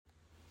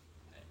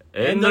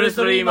エンドレス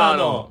ドリーマー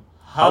の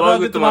Have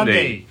a good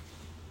Monday。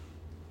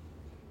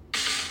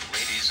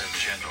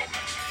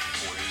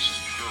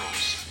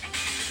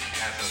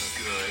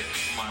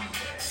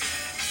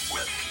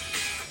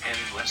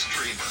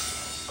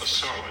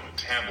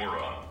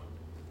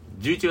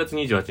11月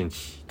28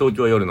日東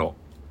京夜の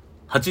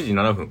8時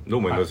7分、ど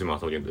うも江ノ島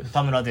草原です。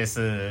田村で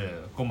す。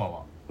こんばん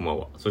は。こんばん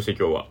は。そして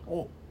今日は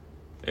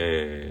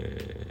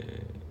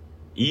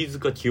飯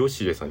塚清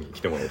重さんに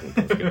来てもらおうと思っ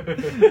たんですけ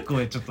どご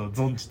めん、ちょっと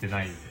存じて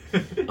ない。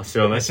知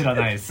らない？知ら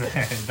ないで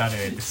す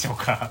誰でしょう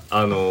か。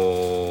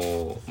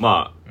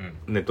まあ、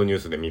ネットニュー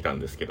スで見たん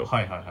ですけど、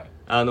はいはいは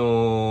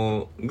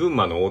い、群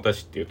馬の太田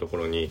市っていうとこ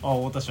ろに、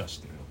太田市は知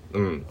って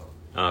るよ。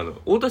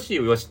太田市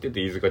は知って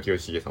て飯塚清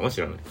重さんは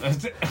知らない。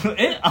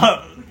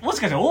も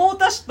しかして太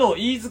田市と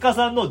飯塚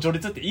さんの序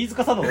列って飯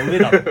塚さんの方が上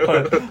なの？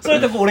それ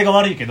で俺が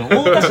悪いけど、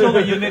太田市の方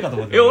が有名かと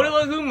思って。いや、俺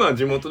は群馬は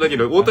地元だけ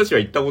ど太田市は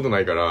行ったことな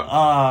いか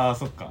ら。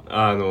そっか。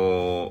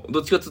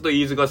どっちかっていうと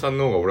飯塚さん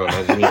の方が俺は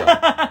馴染み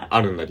が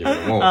あるんだけど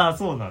も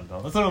そうなんだ。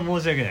それは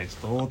申し訳ない。ち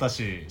ょっと太田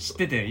市知っ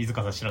てて飯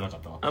塚さん知らなかっ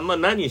たわ。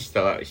何し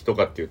た人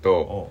かっていう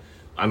と、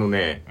何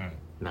年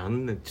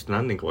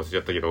か忘れち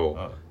ゃったけ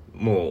ど、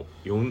も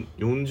う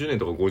40年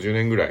とか50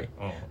年ぐらい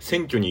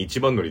選挙に一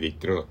番乗りで行っ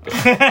てるんだって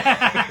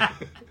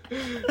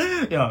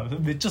いや、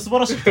めっちゃ素晴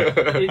らしい。ちょっ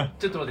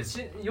と待っ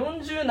て、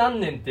40何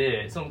年っ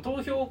てその投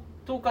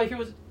開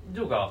票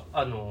所が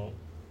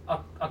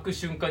開く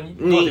瞬間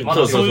にま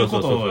だそういうこ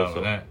とだ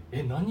よね。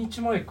何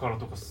日前から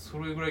とか、そ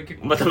れぐらい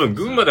結構。まあ多分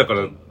群馬だか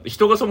ら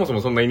人がそもそ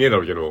もそんないねえだ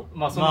ろうけど、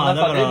まあその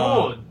中で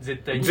も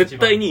絶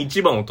対に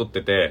一番を取っ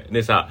てて、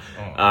でさ、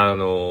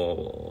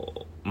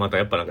また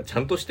やっぱなんかちゃ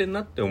んとしてんな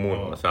って思う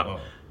のがさ、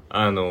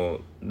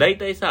大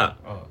体さ、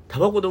タ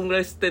バコどんぐら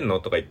い吸ってんの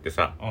とか言って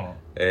さ、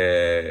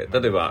例え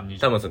ば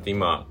田村さんって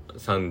今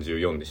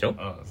34でしょ。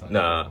だか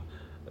ら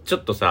ちょ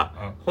っと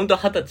さ、本当は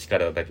20歳か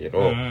らだけ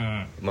ど、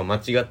まあ間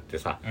違って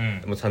さ、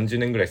もう30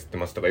年ぐらい吸って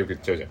ますとかよく言っ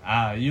ちゃうじ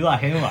ゃん。言わ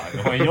へんわ。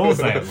4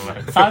歳やぞ。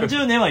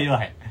30年は言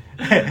わへ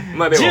ん。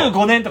まあでも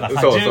15年とか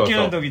さ、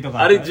19の時と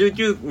か。あれ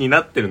19に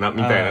なってるな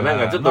みたいな、なん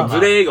かちょっと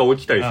ズレが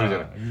起きたりするじゃ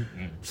ない。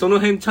そ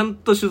の辺ちゃん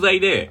と取材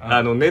で、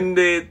年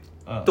齢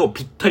と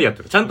ぴったりやっ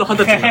てる。ちゃんと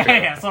20歳になってる。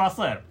いや、そら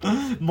そうやろ。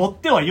持っ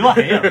ては言わ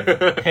へんやろ。あ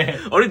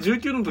れ、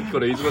19の時か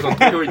ら飯塚さん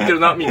投票行ってる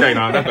な、みたい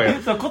な、なんか。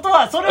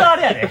それはあ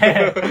れや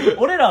で。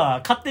俺らは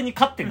勝手に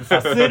さ、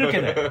吸える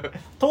けど。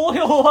投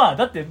票は、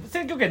だって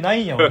選挙権な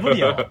いんやもん。無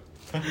理やわ。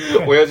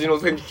親父の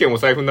選挙権を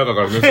財布の中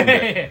から盗ん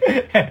で。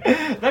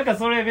なんか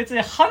それ別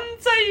に犯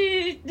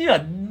罪に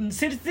は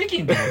成立で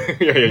きんと思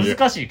う。いや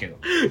難しいけど。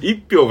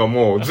一票が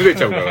もうずれ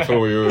ちゃうから、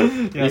そう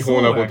いう違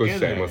法なことし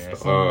ちゃいます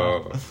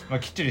と。まあ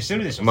きっちりして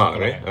るでしょ。まあ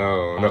ね。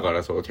だか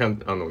らそう、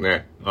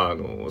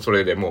そ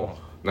れでも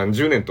う、何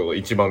十年と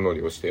一番乗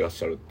りをしていらっ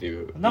しゃるって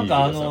いう。なん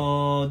か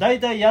大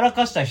体やら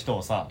かした人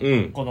をさ、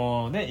こ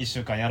のね、1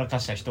週間やらか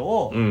した人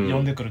を呼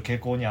んでくる傾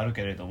向にある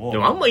けれども。で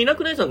もあんまいな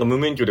くない？さんが無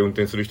免許で運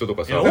転する人と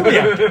かさ。おる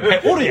やん。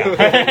おるやん。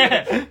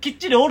きっ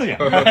ちりおるや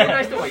ん。やって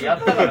ない人がや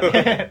ったから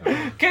ね。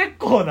結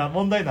構な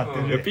問題になって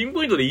る。ピン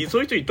ポイントでそ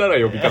ういう人いた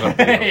ら呼びたかっ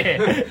た。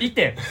い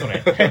て、そ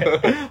れ。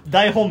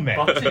大本命。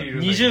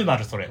20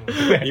丸それ。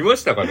いま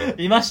したかね？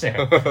いました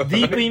よ。デ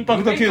ィープインパ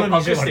クト級の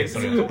20丸そ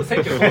れ。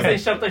選挙当選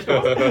しちゃった人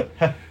が。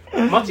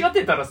間違っ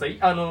てたらさ、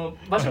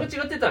場所が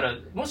違ってたら、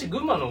もし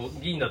群馬の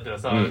議員だったら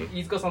さ、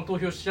飯塚さん投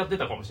票しちゃって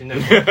たかもしれない。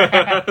間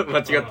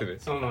違ってね。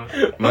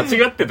間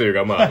違ってという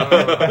か、ま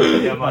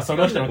あそ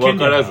の人の権利分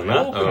からず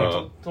な。多く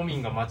の都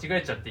民が間違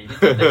えちゃって入れ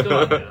ちゃった人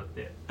なんだよ、だっ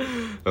て。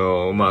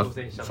まあ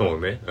そう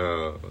ね。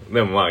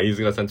でもまあ飯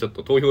塚さんちょっ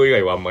と投票以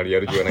外はあんまりや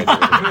る気がないってこ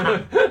と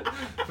で。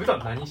普段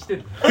何してん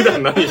の？普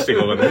段何してる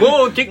か分かんない。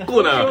もう結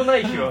構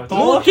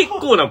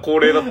な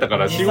高齢だったか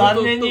ら、仕事とか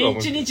も2、3年に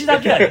1日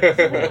だけあ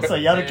る。そ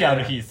うやる気あ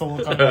る日、そう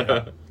考えた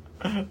ら。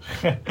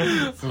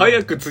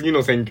早く次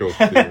の選挙っ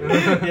て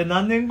いう。いや、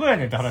何年後や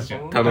ねんって話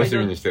や。楽し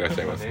みにしてらっし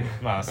ゃいますね。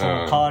まあそう、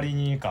代わり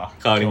に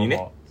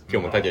ね。今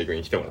日も竹井君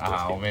に来てもらってま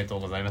すけど。おめでとう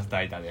ございます、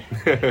代打で。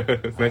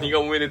何が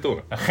おめでと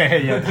うな。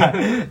いや、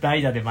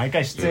代打で毎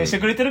回出演して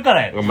くれてるか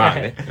らや。まあ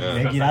ね。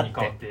ねぎらっ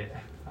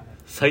て。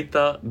最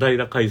多代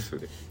打回数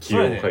で起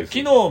用回数。昨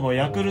日も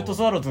ヤクルト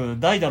スワローズ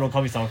代打の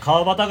神様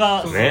川端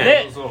が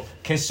ね、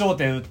決勝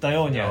点打った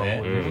ようにや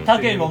ね。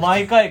武井も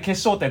毎回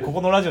決勝点こ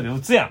このラジオで打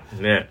つや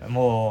ん。ね。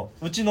も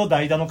ううちの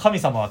代打の神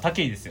様は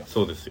武井ですよ。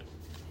そうですよ。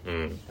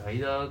代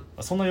打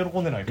そんな喜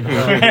んでないけど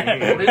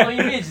俺のイ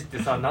メージって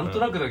さ、なんと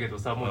なくだけど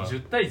さ、もう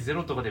10対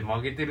0とかで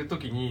負けてる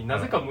時にな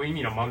ぜか無意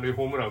味な満塁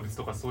ホームラン打つ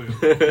とか、そういう。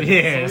い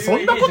やいや、そ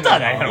んなことは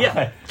ないやろ。い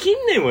や、近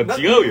年は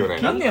違うよね。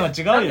近年は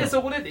違うよ。なんで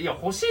そこで、いや、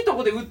欲しいと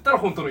こで打ったら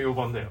本当の4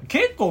番だよ。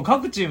結構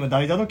各チーム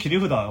代打の切り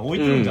札置い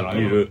てるんじゃな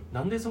い？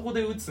なんでそこ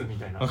で打つみ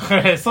たいな。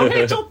そ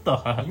れちょっ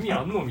と意味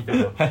あんのみたい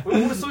な。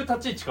俺そういう立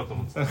ち位置かと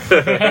思ってた。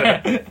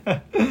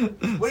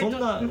そん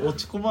な落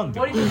ち込まんで。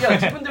割と、いや、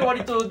自分で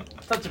割と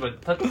立場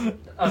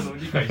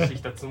理解して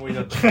きたつもり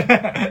だった。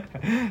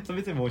それ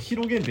別にもう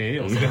広げんでええ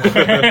よ。こ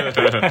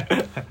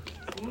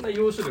んな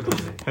要所でも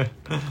ね。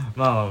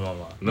ま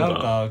あ。なん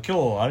か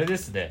今日あれで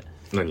すね。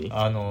何？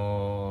今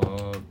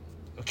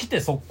来て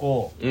速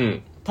攻う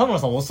ん田村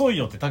さん遅い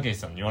よってたけし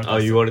さんに言われたん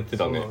ですよ。言われて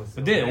たね。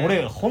で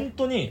俺本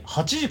当に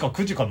8時か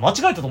9時か間違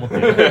えたと思って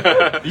る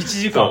1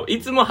時間そうい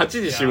つも8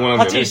時集合なん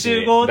だよね。8時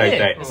集合で大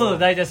体そう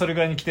大体それ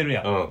ぐらいに来てる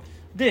やん、うん、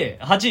で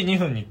8時2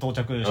分に到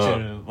着して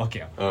るわけ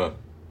やん、うん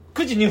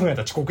9時2分やっ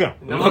たら遅刻やん、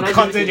まあ、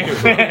完全に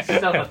9時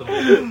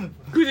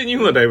2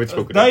分はだいぶ遅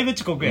刻だいぶ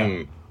遅刻やん、う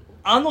ん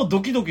あの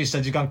ドキドキし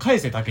た時間返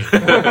せたけ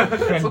全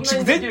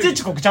然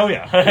遅刻ちゃう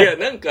やんいや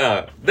なん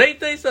か大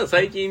体さ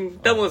最近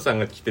タモさん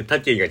が来て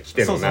タケイが来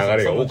ての流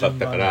れが多かっ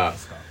たから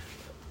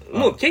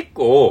もう結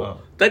構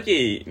タ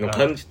ケイの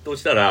感じと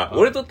したら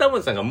俺とタ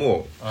モさんが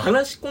もう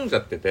話し込んじゃ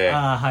ってて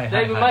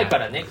だいぶ前か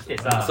らね来て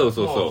さそう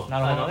そうそうな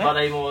るほどね話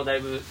題もだ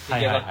いぶ出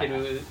来上がって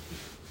る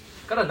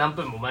から何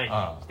分も前に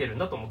来てるん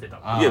だと思ってた。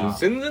いや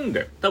全然だ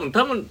よ。多分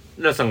田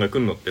村さんが来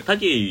るのってタ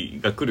ケイ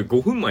が来る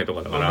5分前と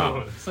かだから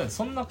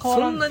そんな変わ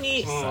らんそんな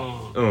に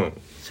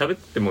喋っ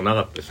てもな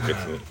かったし別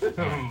に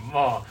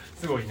まあ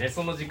すごいね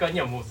その時間に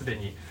はもうすで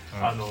に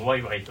ワ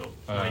イワイと一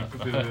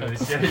服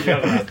し合いな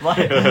が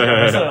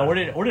ら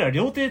俺ら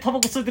両手でタバ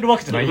コ吸ってるわ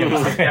けじゃないやん。2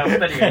人が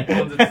1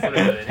本ずつそ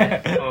れぞれ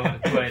ね加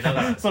えな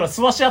がらそら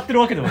吸わし合ってる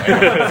わけでもない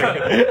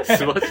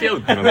吸わし合う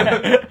ってのが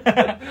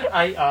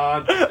あ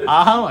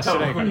ーんはして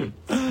ないから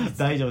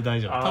大丈夫タ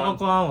バ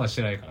コあんはし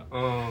てないから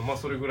まあ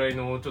それぐらい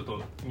のちょっ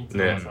と密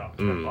度がさあ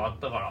っ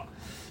たから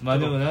まあ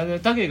でもね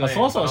タケが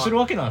そわそわしてる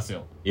わけなんです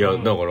よ。いやだ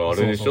からあ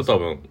れでしょ多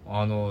分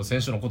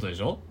先週のことで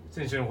しょ。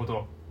先週のこ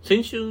と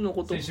先週の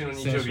こと先週の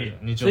日曜日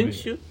先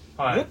週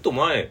もっと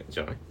前じ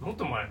ゃないもっ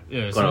と前い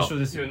や先週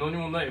ですよ。何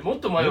もないもっ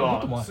と前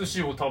は寿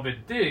司を食べ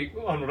て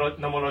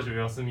生ラジオ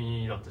休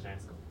みだったじゃない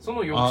ですか。そ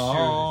の翌週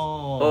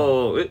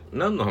です。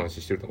何の話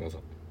してるのさ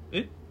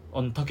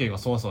タケが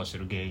そわそわして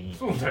る原因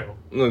そうだよ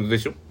で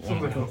しょ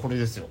これ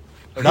ですよ。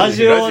ラ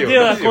ジオで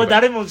はこれ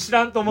誰も知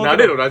らんと思うけど慣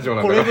れろラジオ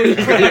なんだからこれで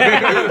な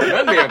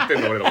んでやって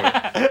んの俺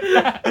ら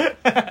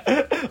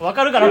わ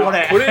かるかなこ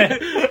れ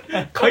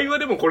会話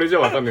でもこれじ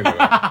ゃわかんねえんだか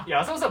らいや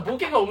浅尾さんボ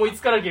ケが思い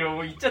つかなければ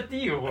もう言っちゃって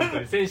いいよ本当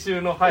に先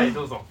週のはい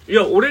どうぞい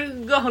や俺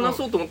が話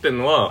そうと思ってん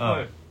の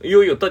はい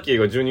よいよタケ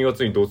が12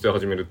月に同棲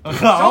始めるってちょっ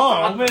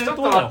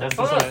と待って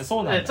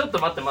そうなんだちょっと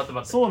待って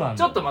そうなんだ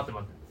ちょっと待って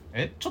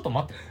ちょっと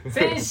待って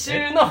先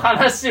週の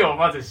話を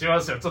まずしま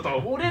しょう。ちょっと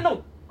俺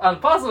のパ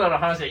ーソナルな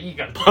話はいい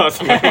から。パー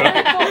ソナル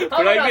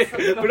プラ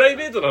イ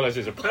ベートの話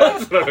でしょ。パー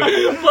ソ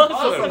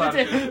ナ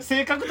ル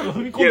性格とか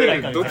踏み込んでな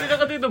いからどちら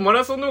かというとマ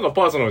ラソンの方が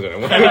パーソナルじゃな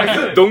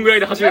いどんぐら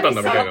いで走れたん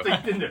だみたいな言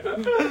ってんだよ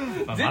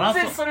全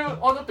然それだ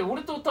って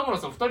俺と田村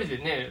さん2人で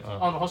ね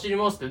走り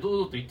ますって堂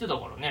々と言ってた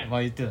からね。まあ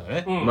言ってた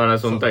ねマラ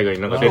ソン大会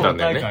になんか出たん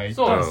だよね。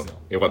そうなんですよ。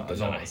よかった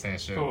じゃない先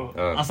週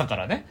朝か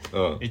らね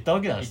行ったわ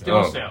けなんですよ。言っ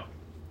てましたよ。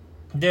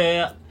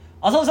で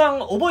浅尾さ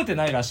ん覚えて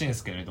ないらしいんで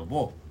すけれど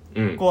も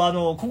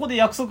ここで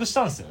約束し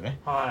たんですよね。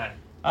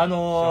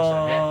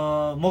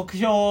目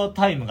標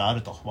タイムがあ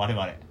ると我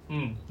々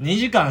2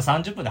時間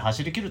30分で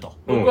走り切ると。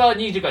僕は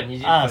2時間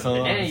20分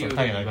でね言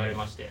われ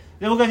まして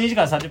で僕は2時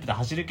間30分で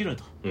走り切る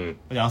と。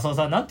で浅尾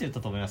さんなんて言っ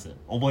たと思います？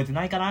覚えて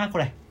ないかなこ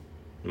れ。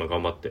まあ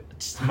頑張って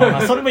ま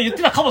あそれも言っ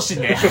てたかもし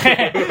んねえ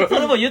そ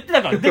れも言って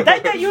たからで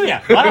大体言うや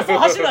んマラソン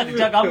走るなんて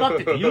じゃあ頑張っ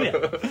てって言うやん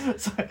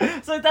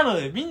それ多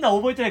分みんな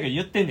覚えてないけど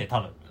言ってんねん多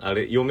分あ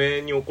れ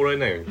嫁に怒られ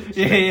ないように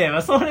いやま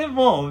あそれ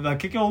も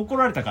結局怒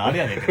られたからあれ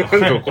やねんけどな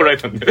んで怒られ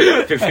たんだよ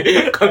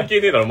関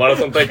係ねえだろマラ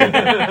ソン大会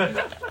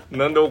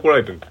なんで怒ら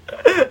れてんの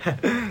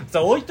さ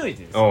あ置いとい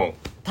てです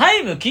タ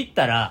イム切っ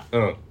たら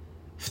2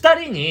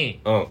人に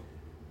好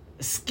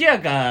きや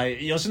か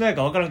吉野家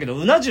か分からんけど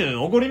うな重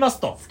おごります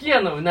と。すき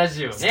家のうな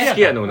重をねすき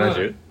家のうな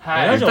重う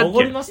な重お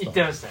ごりますと言っ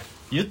てましたよ。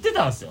言って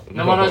たんですよ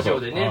生ラジオ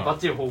でねバッ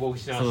チリ報告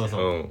してました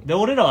よ。で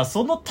俺らは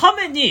そのた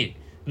めに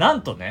な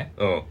んとね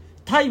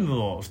タイム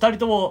を2人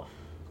とも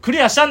ク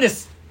リアしたんで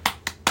す。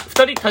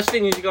2人足して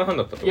2時間半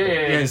だったってこと？い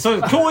やそれ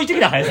驚異的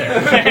な速さよ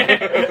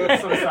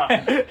それさ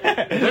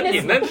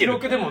何キロ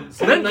でも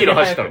何キロ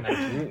走ったの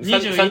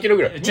？3キロ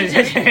ぐらい。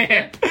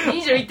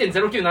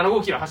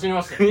21.0975 キロ走り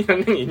ましたよ。じゃあ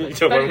も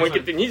う一回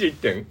言って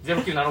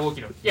 21.0975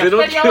 キロ。いや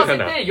2人合わせ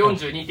て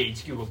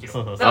 42.195 キ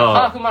ロ。だから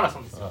ハーフマラソ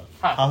ンですよ。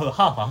ハーフ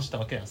走った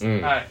わけなんですよ。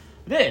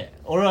で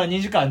俺は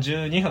2時間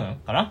12分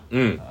かな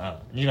2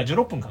時間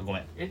16分かごめ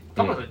ん。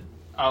田村さん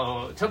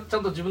ちゃん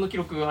と自分の記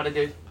録あれ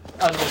で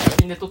写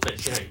真で撮ったり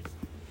してない？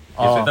い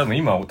やそれ多分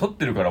今撮っ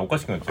てるからおか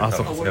しくなっちゃう。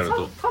そうやる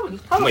と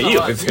まあいい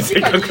よ別にせ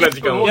っかくな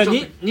時間を。いや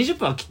20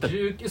分は切った。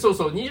そう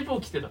20分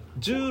を切ってた。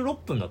16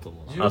分だと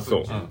思う。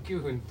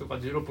19分とか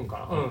16分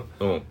か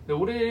な。で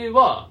俺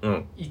は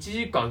1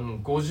時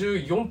間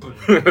54分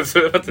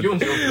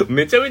44分。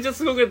めちゃめちゃ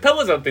すごくタ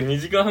マさんって2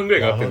時間半ぐら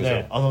いかかってるんでし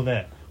ょ。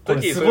こ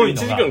れすごい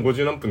のが1時間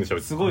50何分でし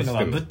ょ。すごいの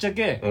がぶっちゃ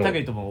けタ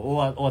ケとも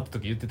終わった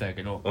時言ってたんや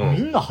けど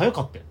みんな早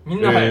かったよ。み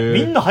ん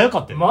な早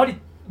かったよ。周り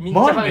めち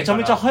ゃ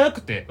めちゃ早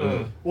くて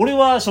俺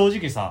は正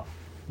直さ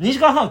2時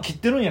間半切っ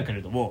てるんやけ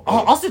れども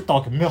焦った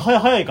わけ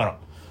早いから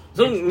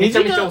めち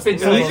ゃめちゃおせん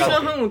じゃない2時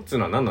間半っつう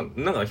のは何なの？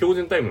なんか標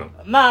準タイムなの？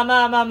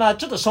まあ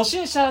ちょっと初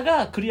心者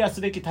がクリア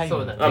すべきタイ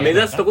ム目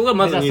指すとこが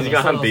まず2時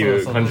間半って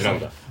いう感じなん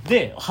だ。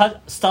で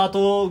スター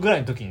トぐら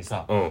いの時に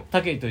さうん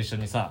武井と一緒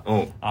にさう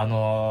ん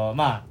ま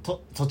あ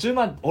途中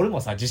まで俺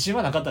もさ自信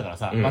はなかったから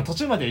さ、うんまあ、途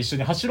中まで一緒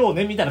に走ろう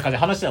ねみたいな感じで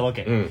話してたわ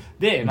け、うん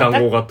で、まあ、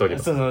談合があったわけ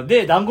だそう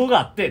で談合が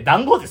あって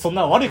談合ってそん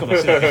な悪いこと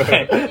し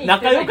てない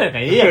仲良くやか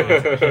らええや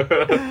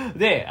ん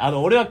で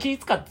俺は気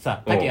使って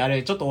さ武井あ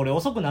れちょっと俺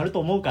遅くなると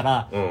思うか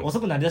ら、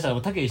遅くなりだしたら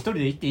武井一人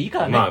で行っていいか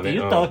らねって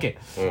言ったわけ、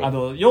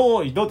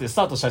用意どうってス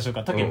タートした瞬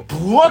間武井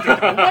ブワーって言っ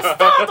てお前ス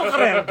タートか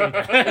らやんけみた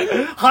い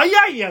な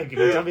早いやんけ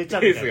めちゃめちゃ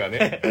ペースが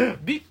ね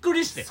びっく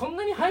りしてそん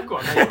なに早く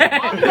はないよ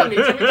周りがめ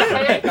ちゃめちゃ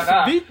早いか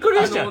らびっく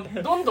りしちゃう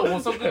どんどん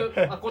遅く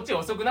こっちが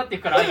遅くなってい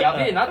くからや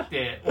べえなっ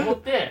て思っ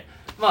て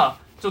ま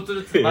あちょっと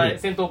ずつ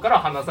先頭から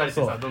離され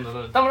てさどんど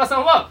ん田村さ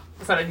んは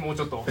さらにもう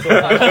ちょっと後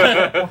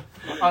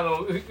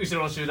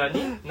ろの集団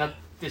になっ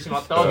てしま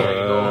ったわけだけ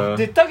ど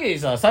で武井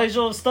さ最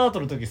初スター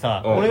トの時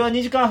さ俺は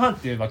2時間半っ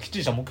ていう、まあ、きっち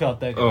りした目標あっ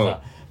たんやけど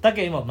さ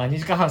武井今、まあ、2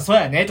時間半そう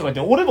やねとか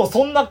言って俺も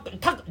そんな武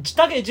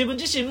井自分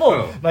自身も、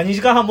まあ、2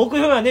時間半目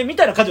標やねみ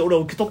たいな感じで俺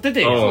は受け取って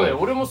てんやそうだよ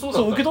俺もそうだ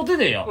ったそう受け取って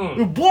てんやボ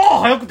ー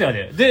早くてや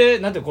でで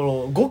なんてこ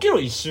の5キ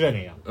ロ一周やね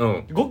んや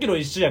5キロ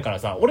一周やから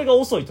さ俺が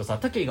遅いとさ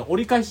武井が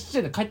折り返し地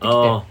点で帰ってき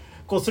て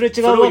こうすれ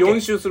違うわけそれを4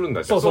周するん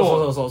だそう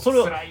それ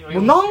をも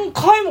う何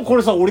回もこ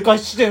れさ折り返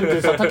し地点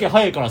でさ武井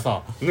早いから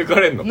さ抜か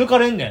れんの抜か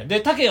れんねんで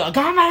武井は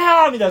頑張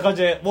れよみたいな感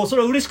じでもうそ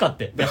れは嬉しかっ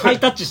てでハイ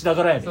タッチしな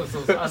がらやねんコ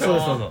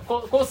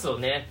ースを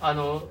ね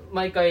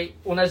毎回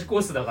同じコ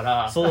ースだか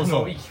らそう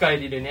行き帰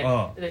りでね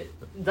で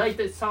大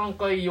体3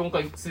回4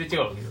回すれ違う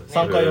わけです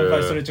よね3回4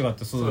回すれ違っ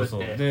てそう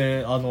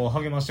で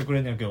励ましてくれ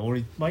んねんけど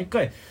俺毎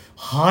回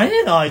早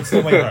えなあいつと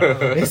思いなが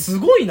らす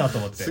ごいなと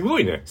思ってすご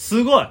いね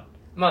すごい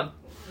ま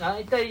あ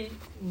大体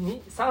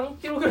3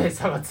キロぐらい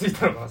差がつい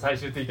たのかな最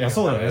終的にいや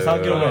そうだね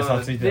3キロぐらい差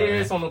ついてたね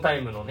でそのタ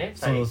イムのね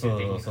最終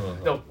的に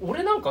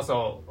俺なんかさ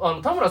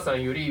田村さ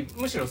んより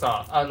むしろ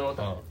さ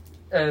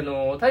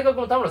体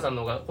格の田村さん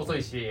の方が細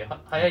いし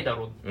速いだ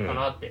ろうか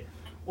なって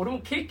俺も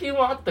経験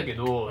はあったけ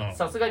ど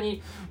さすが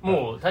に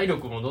もう体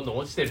力もどんどん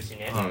落ちてるし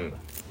ね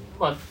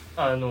ま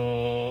あ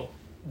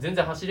全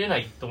然走れな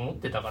いと思っ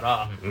てたか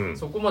ら、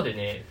そこまで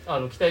ね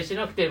期待して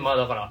なくてまあ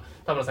だから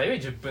田村さんより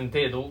10分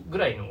程度ぐ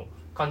らいの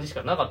感じし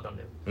かなかったん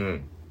だよ、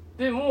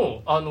で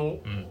も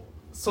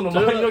その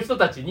周りの人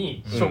たち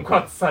に触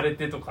発され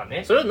てとか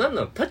ね、それは何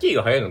なの武井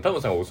が早いの田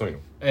村さんが遅いの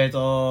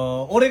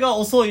俺が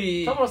遅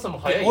い田村さんも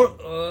早い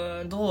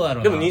どうや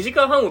ろうなでも2時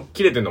間半を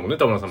切れてんだもんね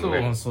田村さんも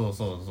ねそう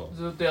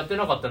ずっとやって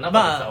なかった中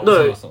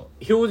でさだから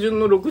標準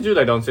の60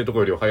代男性とか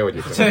よりは早い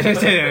ですよ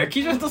違う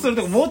基準とする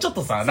ともうちょっ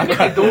とさなん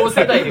か同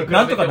世代で比べて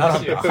なんとかなら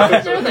んて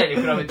30代で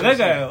比べてなん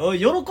か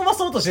喜ば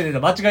そうとしてるの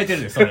間違えて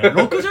るでそれ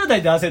60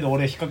代男性で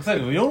俺比較され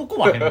るの喜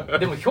ばへんの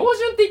でも標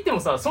準って言っても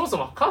さそもそ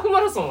もハーフマ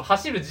ラソンを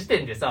走る時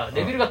点でさ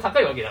レベルが高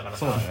いわけだから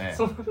さ、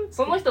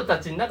その人た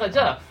ちの中じ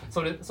ゃ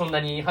そんな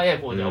に早い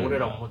方じゃ俺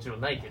らももちろ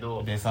んないけ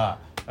ど、でさ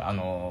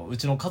う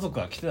ちの家族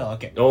が来てたわ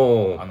け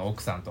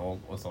奥さんと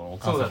お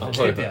母さんと来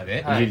ててや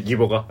で義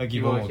母が来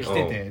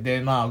てて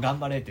でまあ頑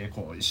張れって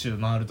こう一周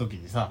回る時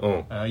にさ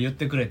言っ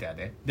てくれてや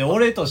でで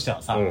俺として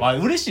はさ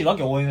嬉しいわ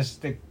け応援し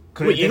て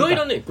くれて意外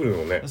だね来る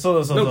のねそ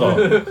うなん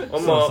かあ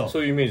んま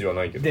そういうイメージは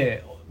ないけど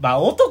でまあ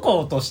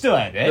男として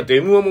はやでだっ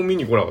て M1 も見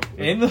に来なかった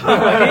M1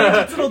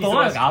 は平日のど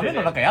真ん中雨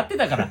の中やって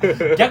たから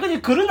逆に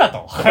来るな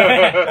と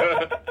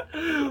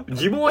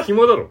義母は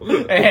暇だろ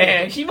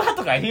暇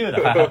とか言うな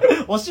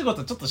お仕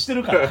事ちょっとして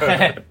るか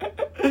ら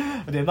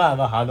でま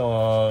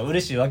あ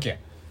嬉しいわけや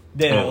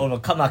で、まあ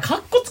カ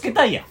ッコつけ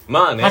たいやん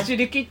まあね走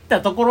り切っ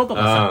たところと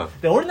かさ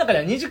で俺の中で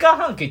は2時間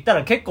半切った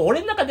ら結構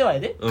俺の中ではや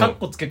でカッ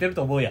コつけてる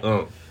と思うや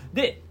ん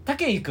で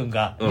武井くん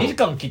が2時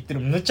間切ってる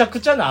むちゃく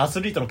ちゃなア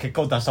スリートの結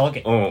果を出したわ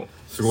け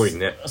すごい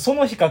ねそ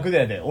の比較で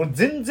やで俺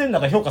全然な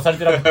んか評価され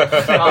てなくて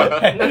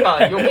なん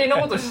か余計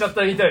なことしちゃっ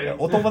たみたいな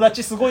お友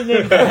達すごい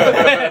ねみたいな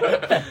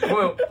ご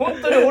めん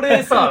本当に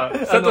俺さ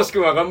サトシ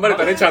君は頑張れ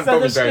たねちゃんと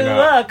みたいなサトシ君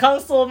は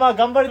感想まあ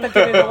頑張れたけ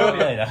れどもみ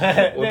たいな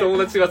お友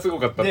達がすご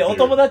かったっていうでお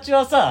友達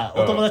はさ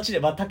お友達で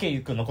まあ武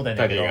井くんのことや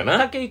ねんけど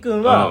武井く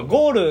んは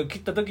ゴール切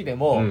った時で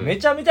もめ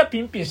ちゃめちゃ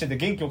ピンピンしてて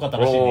元気よかった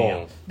らしいねん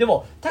やで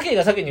も武井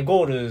が先に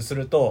ゴールす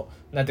ると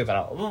なんていうか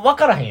な分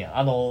からへん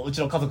やんう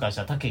ちの家族からし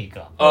たら武井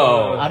か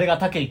あれが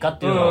武井かっ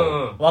ていうの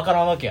は分か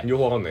らんわけや両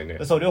方分かんない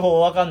ねそう両方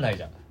分かんない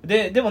じゃん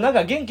でもなん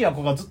か元気な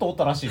子がずっとおっ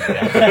たらしいね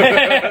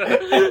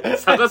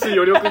探す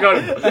余力があ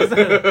るん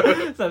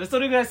だそ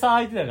れぐらい差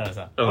空いてたから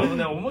さ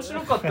ね面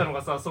白かったの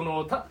がさ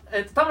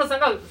田村さん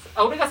が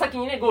俺が先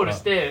にねゴール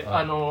してゴ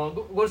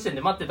ール地点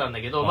で待ってたん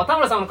だけど田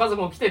村さんの家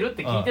族も来てるっ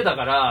て聞いてた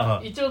か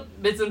ら一応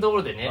別のとこ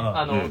ろでね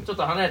ちょっ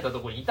と離れたと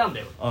ころにいたんだ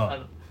よ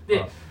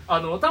で田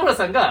村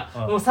さんが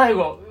もう最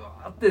後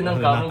ってな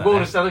んかもうゴー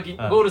ルした時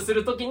ゴールす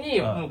る時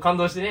にもう感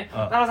動してね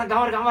田村さん頑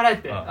張れ頑張れっ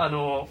て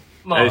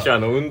まあれでしょ、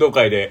運動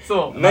会で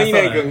何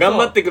々君頑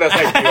張ってくだ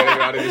さいって言われ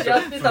るあれでしょ。や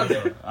ってたんだ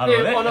よ。で、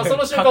そ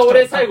の瞬間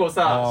俺最後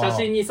さ、写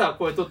真にさ、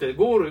これ撮って、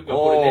ゴールが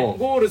これね、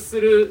ゴールす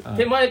る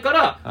手前か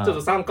ら、ちょっ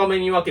と3カメ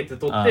に分けて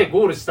撮って、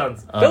ゴールしたんで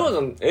す。田村さ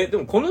ん、で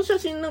もこの写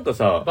真なんか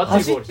さ、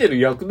走ってる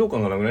躍動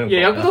感がなくないのか。い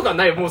や、躍動感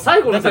ないよ。もう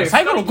最後の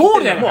最後のゴー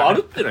ルだよ。もう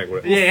歩ってないこ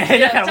れ。いやい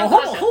や、もう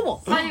ほ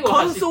ぼ。最後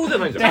完走じゃ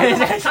ないじゃん。完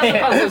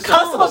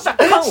走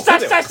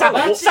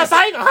した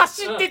最後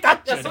走ってた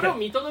って。じゃそれを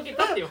見届け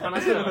たっていう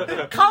話だか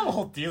ら。カン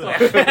ホって言うね。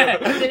ずっと歩い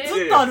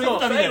て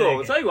たみたい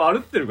な。最後歩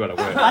ってるから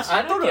これ。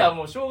歩きは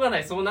もうしょうがな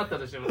い、そうなった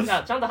としても。ち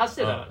ゃんと走っ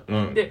てたか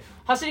ら。で、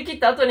走り切っ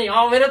た後に、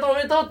おめでとうお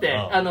めでとうって、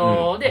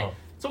で、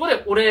そこ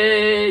で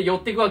俺寄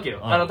っていくわけよ。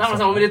田村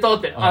さんおめでとう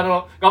って、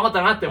頑張っ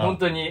たなって、本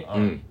当に、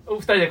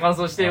二人で完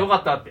走してよか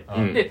ったって。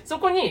で、そ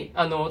こに、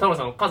田村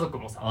さんの家族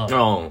もさ、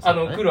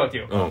来るわけ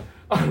よ。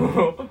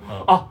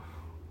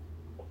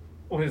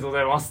おめでとうご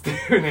ざいますっ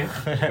ていうね。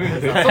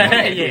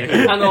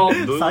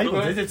最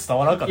後全然伝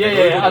わらんかった。い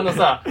や、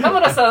田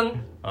村さん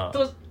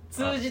と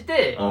通じ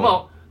て、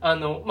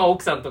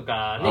奥さんと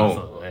かね、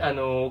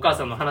お母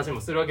さんの話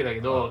もするわけだ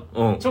けど、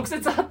直接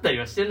会ったり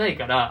はしてない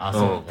から、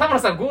田村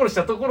さんゴールし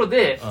たところ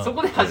で、そ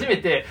こで初め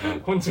て、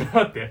こんにち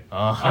はって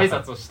挨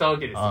拶をしたわ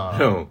けです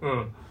よ。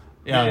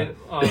いや、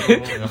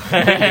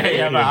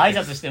まあ挨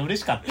拶して嬉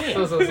しかった。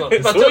そう。そう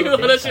いう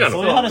話なの。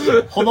そういう話。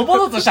ほのぼ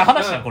のとした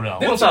話だ、これは。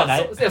でもさ、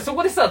そ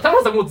こでさ、田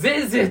村さんもう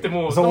ぜいぜいって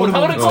もう、倒れ込ん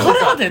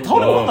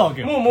だわ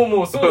けよ。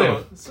もうそうだよ。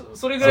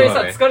それぐらい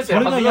さ、疲れて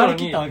るはずなの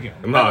に。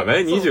まあね、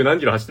20何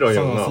キロ走ってるわけ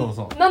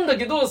よな。なんだ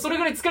けど、それ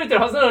ぐらい疲れてる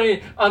はずなの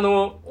に、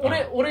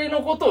俺の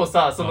ことを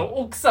さ、その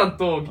奥さん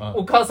と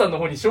お母さんの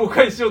方に紹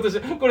介しようと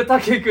して、これ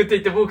武井くんって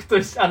言って僕と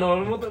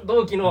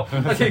同期の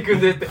武井く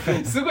んでって、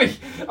すごい、ぜ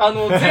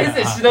い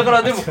ぜいしながら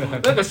でもな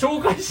んか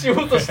紹介しよ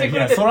うとしてく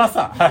れて、そら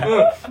さ、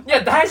い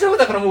や大丈夫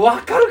だからもう分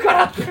かるか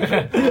らって、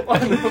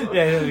い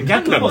や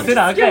逆にもせ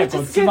なあかんよ、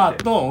妻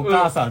とお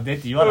母さんでっ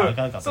て言わなあ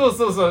かんから。そう、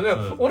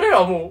俺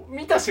らはもう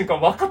見た瞬間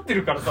分かって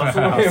るからさ、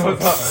その辺は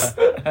さ、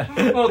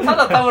もうた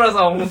だ田村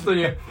さんは本当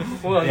に、い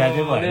や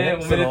でもね、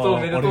おめでとうお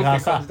めでとうって感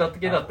じだった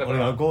けだったから。俺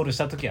がゴールし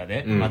た時は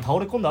ね、倒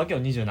れ込んだわけ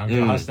よ、20何キ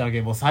ロ走ったわ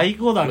け、もう最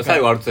高だから。最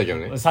後歩ってたけど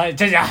ね。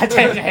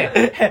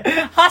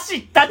走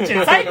ったっちゅ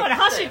う、最後まで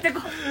走ってこ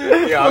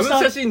いや、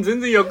写真全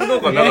然躍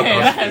動感なかっ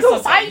た。そう、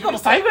最後の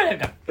最後や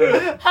か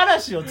ら。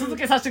話を続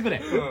けさせてく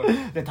れ。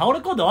で、倒れ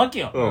込んだわ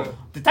けよ。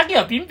で、竹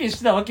はピンピンし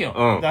てたわけよ。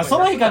だからそ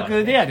の比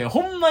較でやで、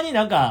ほんまに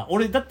なんか、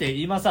俺だって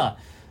今さ、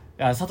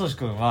サトシ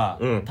君は、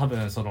多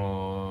分そ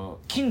の、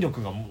筋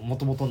力がも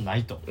ともとな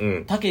いと。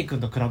竹井君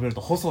と比べると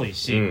細い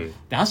し、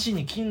で、足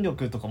に筋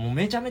力とかも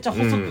めちゃめちゃ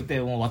細くて、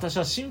もう私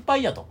は心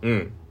配やと。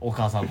お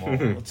母さんも、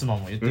妻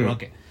も言ってるわ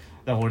け。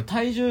だから俺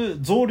体重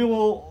増量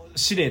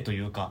指令とい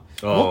うか、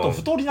もっと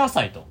太りな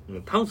さいと。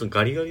タウンス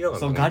ガリガリだから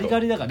ね。そう、ガリガ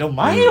リだから。でも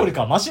前より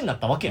かはマシになっ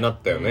たわけや。なっ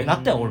たよね。な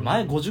ったよ。俺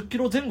前50キ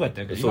ロ前後やっ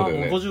たけど、今もう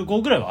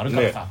55ぐらいはある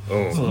からさ。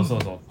そう。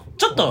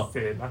ちょっと、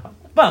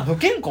まあ不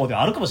健康で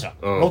はあるかもしれん。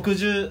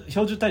60、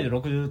標準体重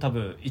60多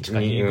分1か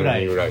2ぐら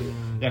い。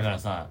だから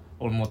さ、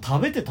俺もう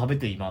食べ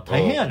て今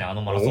大変やね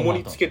ん、マラソン重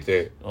りつけ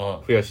て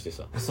増やして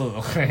さ。そう、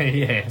い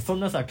やそん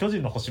なさ、巨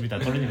人の星みたい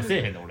なトレーニングせ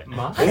えへんの俺。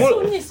マラ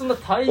ソンにそんな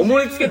体重重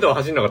りつけては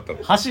走んなかった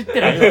の？走っ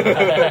てないよ。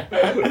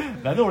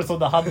なんで俺そん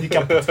なハンディキ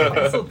ャップつけ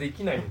てそうで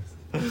きないん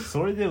です。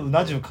それでう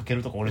な重かけ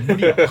るとか俺無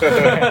理や。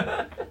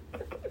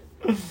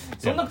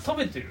そんな食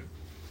べてる？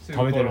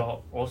食べてる。あ、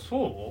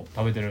そう？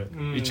食べてる。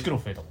1キロ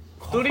増えたもん。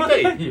太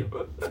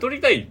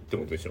りたいって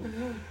ことでしょ。だか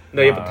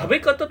らやっぱ食べ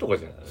方とか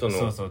じゃん。そう、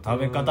食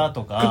べ方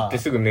とか。食って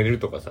すぐ寝れる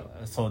とかさ。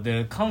そう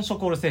で、間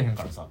食俺せえへん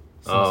からさ。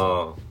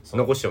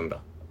残しちゃうんだ。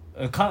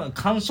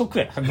間食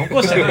や。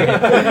残しちゃう。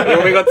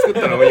嫁が作っ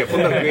たら、いや、こ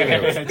んなの食え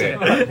ねえよ、つっ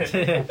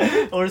て。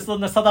俺そん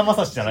なさだま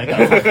さしじゃないか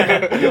らさ。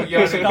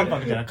養子関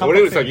白じゃない。俺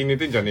より先に寝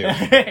てんじゃねえよ。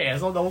いや、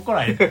そんな怒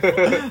らへん。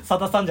さ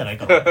ださんじゃない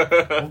か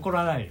ら。怒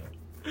らないよ。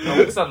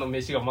奥さんの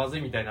飯がまず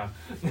いみたいな。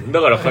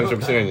だから完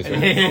食しないんでしょ。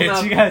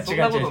違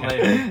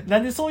う。な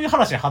んでそういう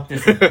話発展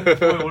する？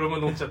俺も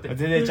乗っちゃって。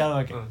全然ちゃう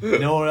わけ。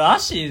で、俺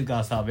足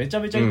がさ、めち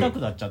ゃめちゃ痛く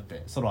なっちゃっ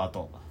て、その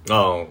後。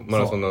マ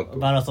ラソンの後。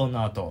マラソン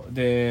の後。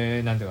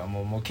で、なんていうか、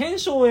もう腱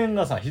鞘炎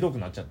がさ、ひどく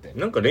なっちゃって。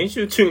なんか練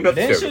習中になっ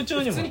てたよ。練習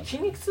中にも。普通に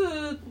筋肉痛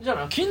じゃ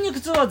なくて。筋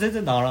肉痛は全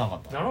然ならなか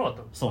った。ならなかっ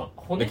た？そ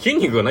う。筋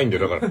肉がないんだ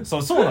よ、だから。そ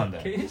うなんだ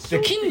よ。で、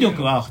筋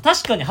力は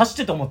確かに走っ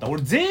てて思った。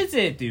俺、ぜい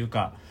ぜいっていう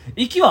か、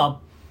息は、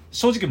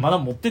正直まだ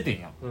持ってて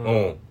んやん。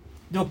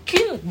でも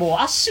もう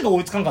足が追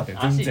いつかんかったよ、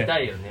全然。足痛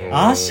いよね。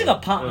足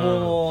が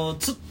もう、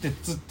つっ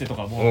てと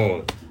かも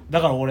う、だ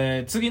から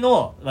俺、次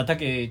の、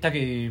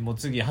竹も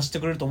次走って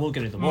くれると思うけ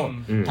れども、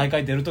大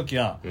会出るとき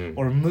は、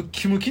俺ムッ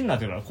キムキになっ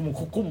てるから、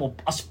ここも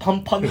足パ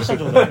ンパンにした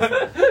状態。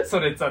そ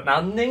れさ、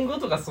何年後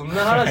とかそんな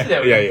話だ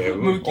よ。いや、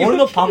俺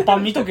のパンパ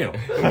ン見とけよ。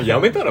や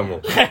めたらも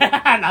う。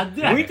なん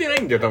でや。向いてな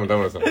いんだよ、多分田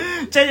村さん。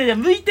じゃ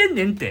向いてん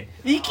ねんって。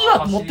息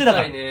は持ってた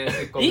から。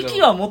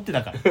息は持って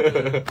たか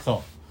ら。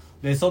そ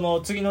う。で、そ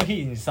の次の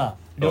日にさ、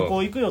旅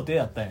行行く予定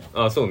やったん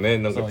や。そうね、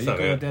なんか言ってたね。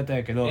行く予定やったん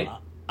やけど、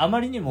あま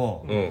りに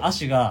も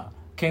足が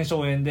腱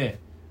鞘炎で、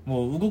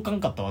もう動かん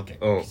かったわけ。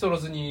木更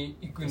津に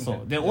行くんだそ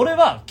うで俺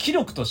は気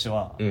力として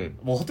は、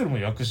もうホテルも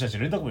予約したし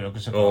レンタカーも予約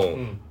したから、い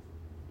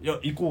や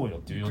行こうよっ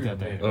ていう予定だっ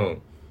たんやけど、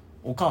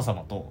お母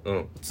様と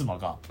妻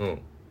が、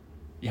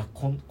いや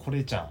こ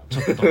れじゃち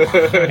ょっと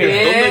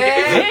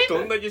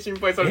どんだけ心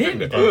配されてん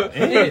だよ。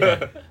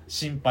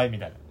心配み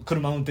たいな。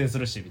車運転す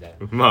るしみたい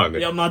な。まあね。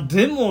いやまあ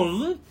でも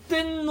運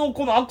転の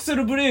このアクセ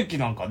ルブレーキ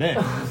なんかね。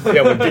い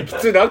やもう激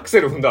痛でアク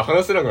セル踏んだら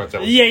離せなくなっち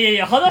ゃう。い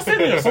や離せ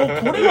るよ。こ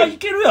れはい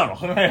けるやろ。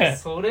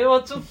それ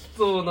はちょっ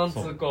となんつ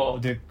うか。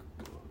で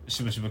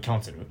しぶしぶキャ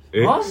ンセ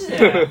ル。マジで？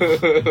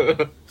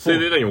それ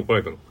で何怒ら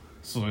れたの？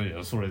そ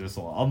れで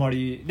そうあま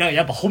りなんか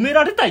やっぱ褒め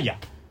られたいやん。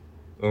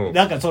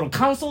なんかその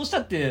完走した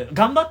って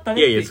頑張った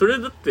ねってそ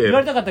れだって言わ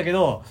れたかったけ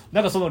ど、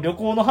なんかその旅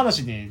行の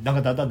話になん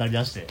かだんだんなり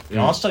だして、い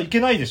や明日行け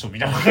ないでしょみ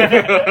たいな。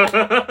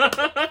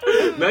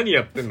何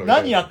やってんのみた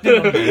いな。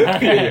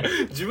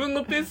自分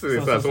のペースで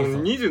さ、そ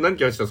の20何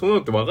キロ走ったらそうな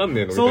って分かん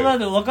ねえのみたいな。そうなん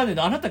だよ分かんねえ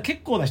の。あなた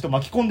結構な人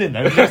巻き込んでん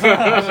だよみたいな。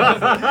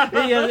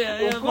いや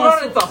怒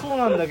られた。そう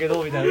なんだけ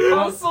どみたいな。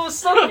完走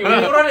したのに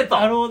怒られた。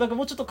なんか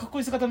もうちょっとかっこ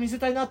いい姿見せ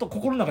たいなと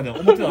心の中で思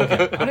ってたわけ。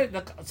あれな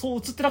んかそう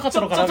映ってなかった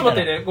のかな。ちょっと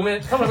待ってね、ごめ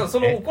ん田村さん、そ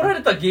の怒ら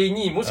れた原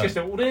因もしかして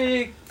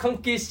俺関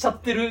係しちゃっ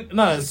てる。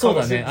まあそう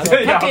だね。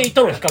武井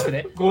との比較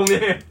ね。ごめん。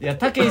いや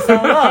武井さん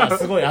は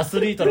すごいアス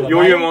リートの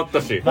余裕もあっ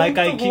たし、毎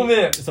回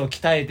そう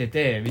鍛えて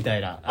てみた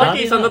いな。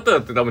武井さんだったら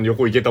って多分旅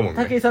行行けたもん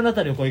ね。武井さんだっ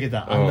たら旅行行け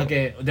た。あんだ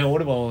けで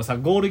俺もさ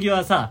ゴール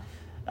際さ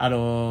倒れ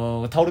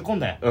込ん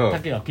だよ。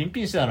武井はピン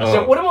ピンしてた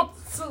ら。俺も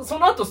そ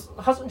の後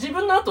自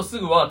分の後す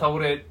ぐは倒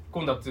れ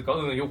込んだっていうか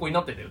横に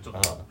なってたよちょ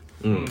っと。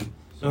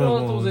それ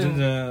は当然全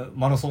然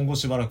マラソン後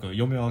しばらく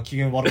嫁は機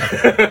嫌悪かった。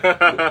だか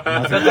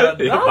らなん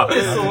で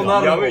そうな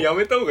るの？や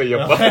めた方がいい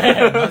やっぱ。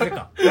なぜ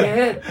か。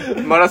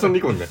マラソン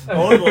離婚ね。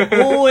俺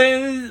も応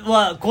援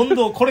は今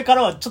度これか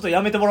らはちょっと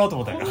やめてもらおうと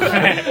思ったよ。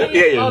い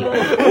や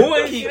応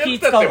援しな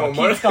くたっても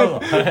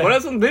マラ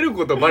ソン出る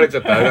ことバレち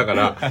ゃったらあれだか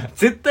ら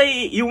絶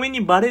対嫁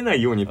にバレな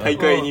いように大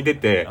会に出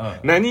て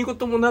何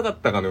事もなかっ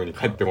たかのように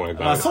帰ってこない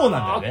と。あそう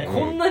なんだよね。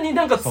こんなに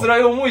なんか辛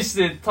い思いし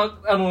て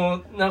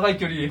長い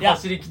距離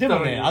走り切った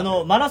のに。でも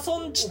ねマラソ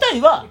ン自体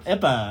はやっ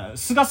ぱ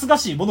すがすが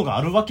しいものが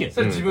あるわけよ。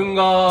それ自分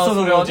が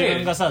それは自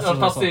分がさ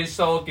達成し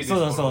たわけですか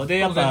ら。そうで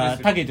やっぱ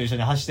武井と一緒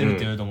に走ってるっ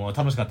ていうのも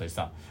楽しかったり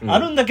さあ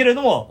るんだけれ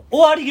ども終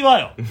わり際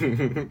よ。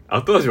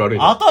後味悪い。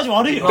後味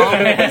悪いよ。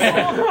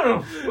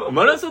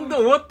マラソンで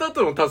終わった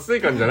後の達成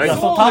感じゃないの？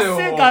そう達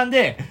成感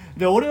で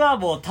俺は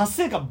もう達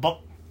成感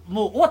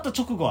もう終わった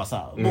直後は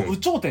さ、もう有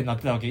頂天になっ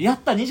てたわけ。や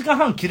った2時間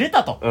半切れ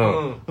たと。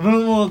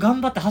もう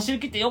頑張って走り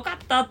切ってよか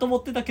ったと思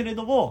ってたけれ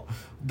ども、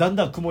だん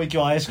だん雲行き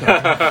は怪しくな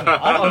って。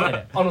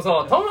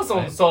さ、田村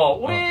さんさ、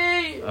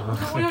俺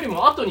より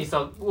も後に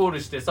さ、ゴール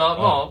してさ、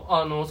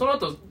その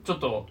後ちょっ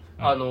と、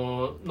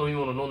飲み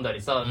物飲んだ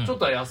りさ、ちょっ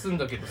とは休ん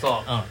だけど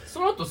さ、そ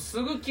の後す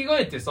ぐ着替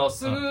えてさ、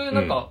すぐな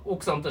んか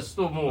奥さんたち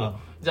ともう、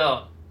じ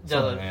ゃ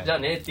あ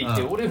ねって言っ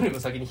て、俺よりも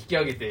先に引き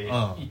上げて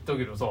行った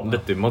けどさ。だ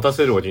って待た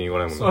せるわけにいか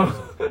ないもんね。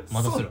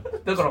待たせる。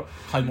だから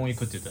買い物行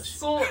くって言ったし。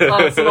そ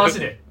の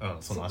足で。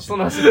そ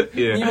の足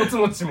で。荷物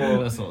持ち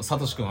も。そう、サ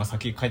トシ君は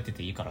先帰って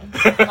ていいから。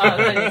それ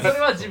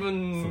は自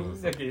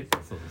分だけ。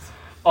そうです。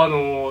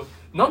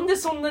なんで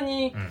そんな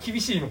に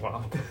厳しいのかな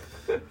って。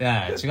い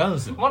や違うんで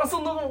すよ。マラソ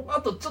ンの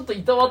後ちょっと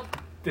いたわっ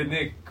て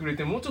ねくれ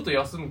てもうちょっと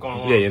休むか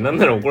な。いやなん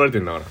なら怒られて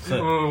んだか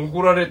ら。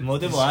怒られて。もう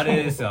でもあれ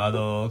です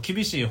よ、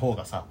厳しい方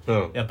がさ、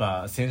やっ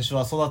ぱ選手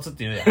は育つっ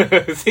て言うや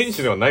ん。選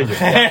手ではないじゃん。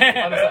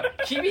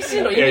厳し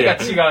いの意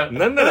味が違う。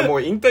なんならも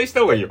う引退した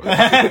方がいいよ。や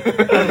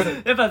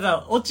っぱ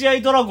さ、落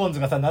合ドラゴン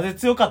ズがさ、なぜ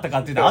強かったか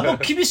っていうと、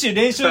厳しい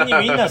練習に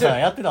みんなさ、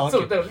やってたわけ。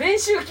そう、だから練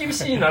習が厳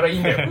しいならいい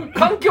んだよ。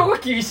環境が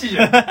厳しいじ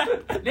ゃん。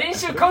練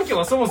習環境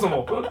がそもそ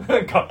も、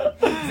なんか、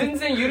全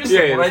然許し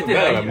てもらえて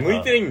ない。だから向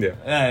いてないんだよ。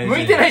向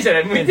いてないじゃな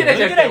い、向いてない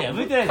じゃない。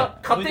向いてない。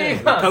家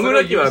庭が。田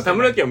村家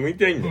は向い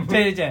てないんだ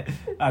よ。じゃ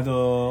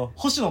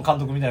星野監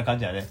督みたいな感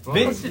じだね。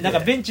なんか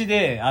ベンチ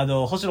で、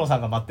星野さ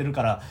んが待ってる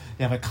から、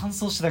やばい、乾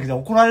燥しただけで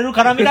怒られる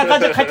から、みたいな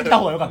感じで帰ってきた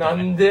方がよかった、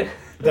ね。なんで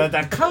だか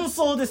ら乾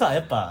燥でさ、や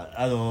っぱ、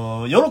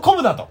喜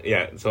ぶなと。い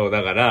や、そう、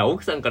だから、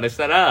奥さんからし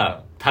た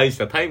ら、大し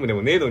たタイムで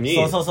もねえの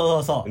に、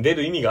そう。出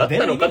る意味があっ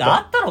たのかと。出る意味が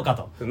あったのか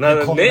と。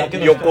ね、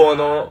旅行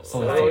の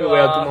予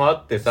約もあ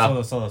ってさ。そ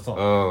う。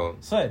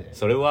そうやで。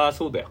それは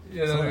そうだよ。い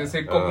や、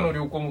せっかくの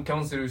旅行もキャ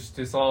ンセルし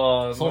てさ、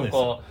なん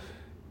か、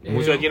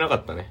申し訳なか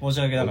ったね。申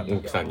し訳なかった。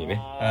奥さんに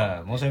ね。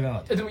申し訳なか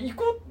った。でも行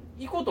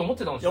こうと思っ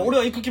てたんですよ。いや、俺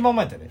は行く気満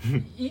々やったね。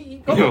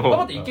頑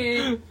張って行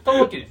けた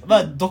わけです。ま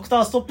あ、ドク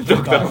ターストップとい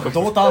うか、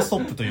ドータースト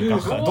ップという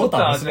か、ドータ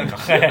ー娘か。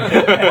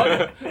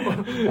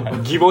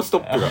義母スト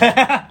ップ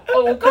が。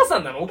お母さ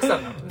んなの奥さ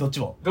んなのどっち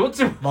も。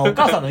まあ、お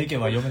母さんの意見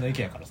は嫁の意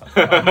見やからさ。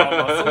ま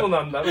あ、そう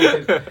なんだろ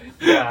うけど。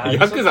いや、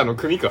ヤクザの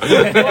組か。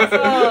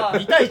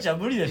2対1は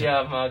無理でしょ。い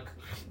や、まあ、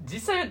実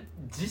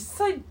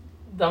際、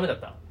ダメだっ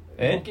た。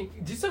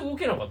実際動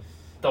けなかっ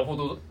たほ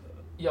ど、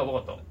やばか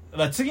った。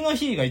まあ、次の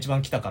日が一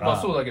番来たから。ま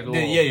あ、そうだけど。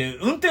で、いや、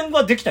運転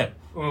はできたよ。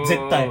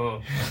絶対。ま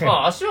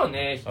あ、足は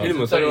ね、で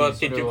もそれは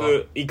結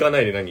局、行かな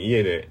いで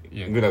家で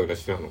グダグダ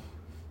してたの？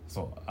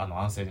そう、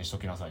安静にしと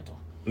きなさいと。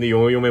で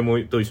嫁も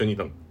と一緒にい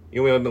たの。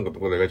嫁はなんかど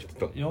こで帰って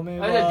た。嫁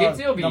は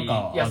月曜日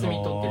休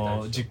み取ってた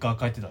んでしょ。実家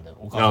帰ってたんだよ、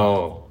お母さん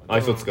と。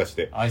愛想つかし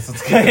て。愛想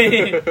使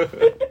い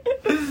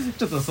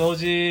ちょっと掃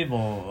除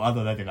もな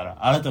んていうから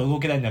あなた動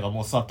けないんだから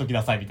もう座っとき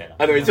なさいみたい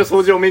な。でも一応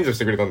掃除を免除し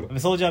てくれたんだ。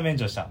掃除は免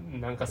除した。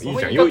なんかそういう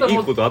言い方もいい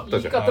ことあった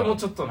じゃん。言い方も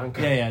ちょっとなん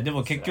か。いやで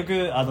も結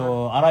局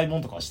洗い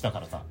物とかはしたか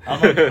らさ、あ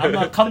ん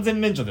ま完全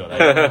免除ではない。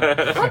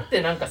立っ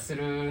てなんかす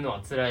るの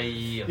は辛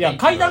いよね。いや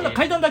階段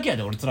だけや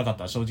で俺辛かっ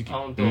た正直。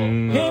本当。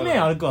平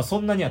面歩くはそ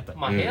んなにやった。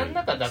まあ部屋の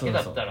中だけ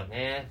だったら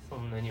ね、そ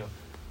んなには。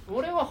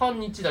俺は半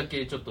日だ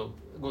けちょっと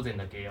午前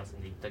だけ休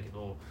んで行ったけ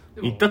ど。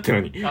行ったって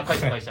何？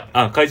会社。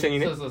会社に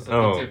ね。そう月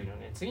曜日の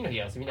ね、次の日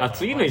休みだから。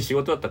次の日仕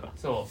事だったか。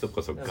そう。そっ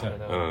か。そう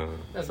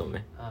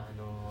ね。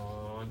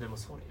でも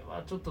それ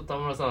はちょっと田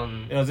村さ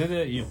ん。いや全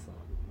然いいよ。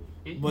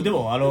で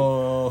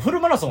もフ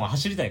ルマラソンは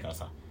走りたいから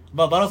さ。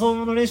マラソ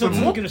ンの練習を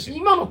続けるし。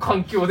今の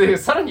環境で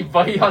さらに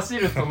倍走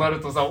るとなる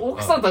とさ、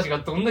奥さんたちが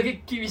どんだ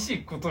け厳し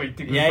いことを言っ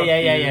てくるかっていう。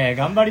いや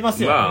頑張りま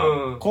す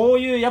よ。こう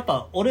いうやっ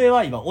ぱ俺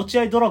は今落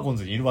合ドラゴン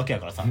ズにいるわけや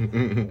からさ。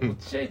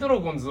落合ドラ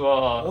ゴンズ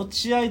は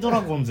落合ド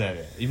ラゴンズや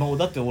で。今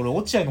だって俺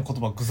落合の言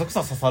葉ぐさぐ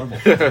さ刺さるもん。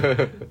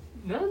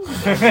なんで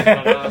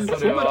かな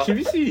それは。そん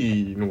な厳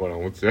しいのかな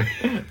落合。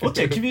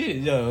落合厳し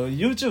い。じゃあ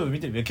YouTube 見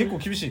てみ結構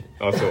厳しい。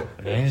そう。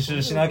練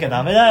習しなきゃ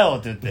ダメだよ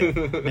って言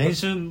って練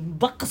習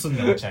ばっかすん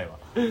だよ落合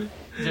は。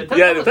い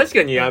やでも確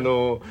かに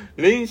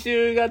練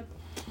習が好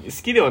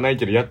きではない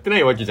けどやってな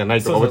いわけじゃな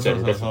いとか思っちゃう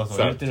みたいな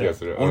さ気が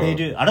する。俺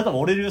流あなた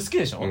も俺流好き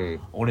でしょ。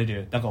俺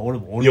流だから俺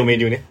も嫁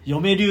流ね。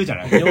嫁流じゃ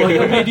ない。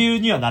嫁流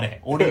にはなれへん。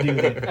俺流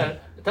で。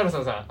田村さ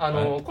んさ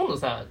今度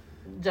さ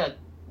じゃ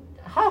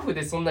あハーフ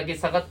でそんだけ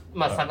差が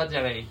じ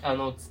ゃない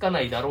つか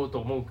ないだろうと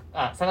思う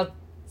差が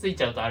つい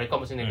ちゃうとあれか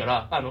もしれないか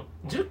ら、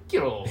10キ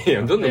ロ。い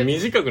や、どんどん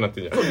短くなって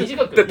るじゃん。そう、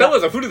短く。田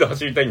村さんフルで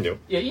走りたいんだよ。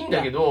いや、いいん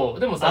だけど、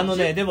でもさ、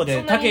でも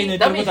ね、竹井の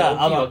言ってること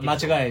は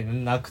間違い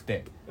なく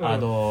て、それ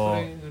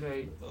ぐら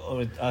い。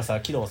俺、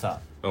昨日さ、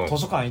図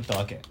書館行った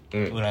わけ。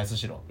浦安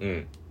市の。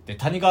で、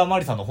谷川真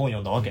理さんの本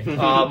読んだわけ。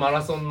マラ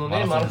ソンの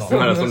ね、マラ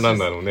ソンなん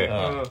だろうね。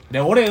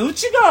で、俺、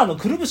内側の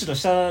くるぶしの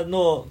下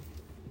の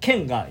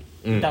腱が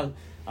痛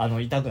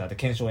くなって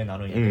腱鞘炎にな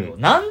るんやけど、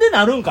なんで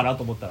なるんかな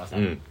と思ったらさ、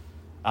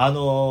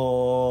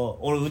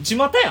俺内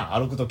股やん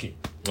歩くとき。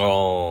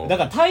だ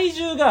から体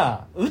重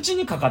が内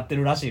にかかって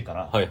るらしいか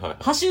ら、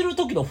走る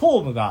時のフ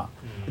ォームが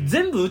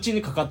全部内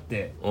にかかっ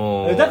て、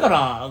だか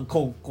ら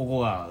ここ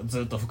が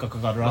ずっと負荷か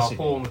かるらしい。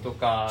フォームと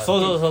かそ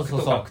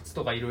う靴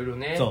とかいろいろ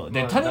ね。そう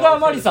で谷川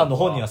真理さんの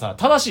本にはさ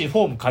正しい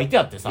フォーム書いて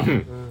あってさ、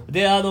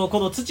でこ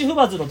の土踏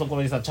まずのとこ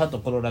ろにさちゃんと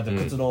この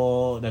靴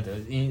の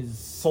イン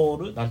ソ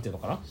ールなんていうの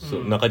かな、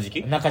中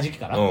敷き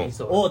かな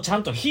をちゃ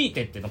んと引い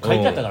てっていうの書い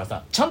てあったから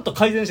さ、ちゃんと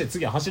改善して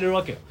次は走れる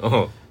わけよ。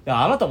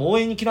あなたも応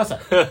援に来なさい。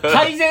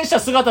改善した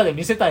姿で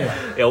見せたいわ。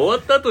いや、終わっ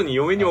た後に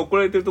嫁に怒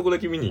られてるとこだ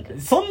け見に行く。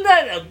そんな、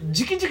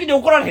直々に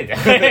怒られへんで。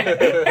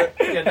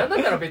いや、なんだっ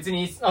たら別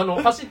に、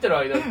走ってる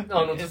間、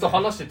ずっと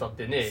話してたっ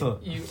てね、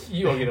い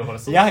いわけだから。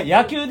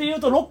野球で言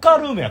うとロッカ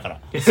ールームやから。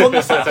そん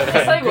なさ、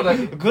最後だ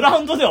け。グラ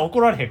ウンドでは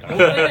怒られへんから。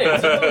俺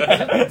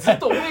ね、ずっ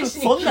と応援し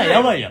にそんなん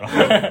やばいやろ。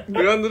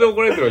グラウンドで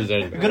怒られてるわけじゃ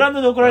ないんだ。グラウン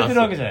ドで怒られてる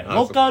わけじゃない。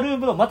ロッカールー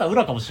ムのまた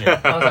裏かもしれない。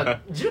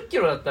10キ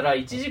ロだったら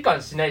1時間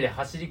しないで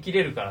走り切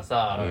れるから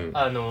さ、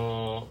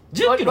10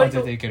キロは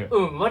全然いける。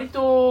割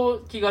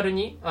と気軽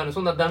に、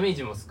そんなダメー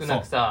ジも少な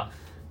くさ、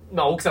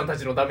奥さんた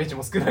ちのダメージ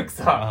も少なく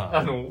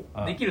さ、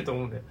できると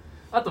思うんだよ。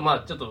あと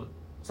ちょっと、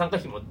参加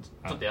費もち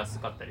ょっと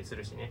安かったりす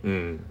るしね。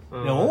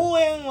応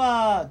援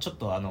は、ちょっ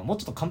ともう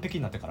ちょっと完璧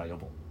になってから呼ぼ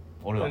う。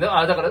俺は。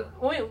だから、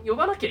応援呼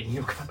ばなきゃいい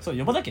のか。そう、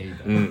呼ばなきゃいいん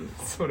だ。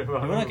それは。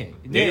呼ばなきゃい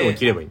い。で、も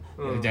切ればいい。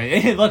じゃあ、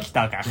縁は来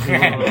たか。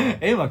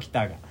縁は来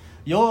たか。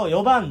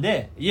4番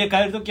で家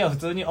帰るときは普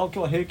通に今日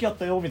は平気やっ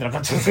たよみたいな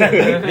感じ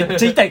でめっ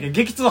ちゃ痛いけど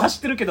激痛走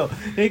ってるけど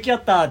平気や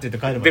ったって言っ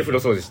て帰るで風呂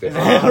掃除して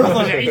風呂掃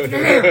除いつ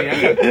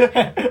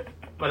ね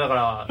だか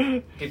ら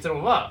結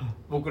論は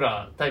僕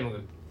らタイ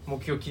ム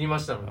目標切りま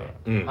したの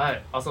で、は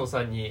い麻生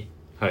さんに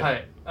は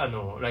い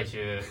来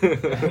週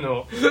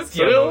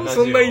それを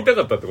そんな言いた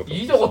かったってこと？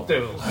言いたかった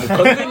よ。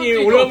完全に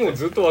俺はもう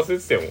ずっと忘れ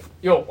てたよ。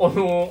いや麻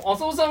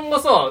生さんが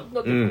さ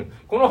だって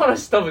この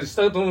話多分し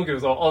たと思うけど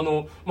さ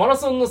マラ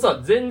ソンの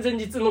さ前々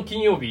日の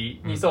金曜日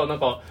にさなん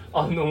か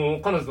彼女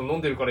と飲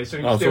んでるから一緒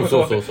に来てよ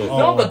とか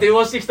なんか電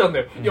話してきたんだ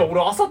よ。いや俺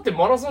明後日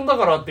マラソンだ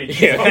からって言っ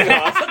て。いや明後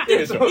日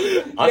でしょ。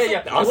い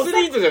やアス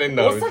リートじゃねえん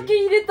だから。お酒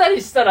入れた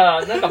りした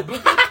らなんかブグ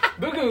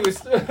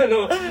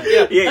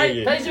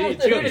体重も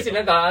ルして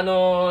なんか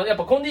やっ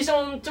ぱコンディシ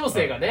ョン調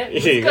整がね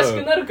難し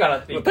くなるからっ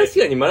て言って。確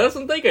かにマラ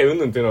ソン大会云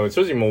々っていうのは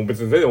正直もう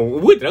別に全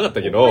然覚えてなかっ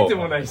たけど。覚えて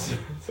もないし。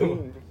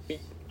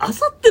あ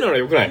さってなら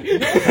よくない？ない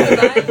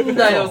ん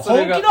だよ、そ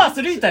れが。本気のア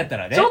スリートやった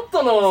らね。ちょっ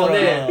との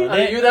ね、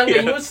油断が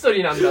命取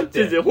りなんだっ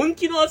て。本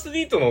気のアス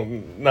リートの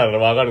なら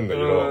わかるんだ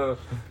けど、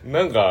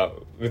なんか、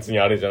別に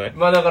あれじゃない？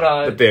まあだか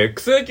ら、だって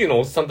草野球の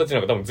おっさんたちな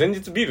んか多分前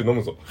日ビール飲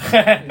むぞ。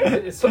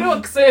それは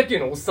草野球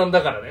のおっさん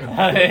だから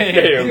ね。い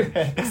やいや、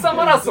草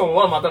マラソン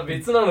はまた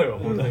別なのよ、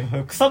本当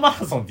に。草マラ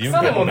ソンって言う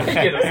んだよ。草でもな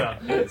いけどさ、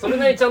それ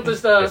なりにちゃんと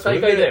した大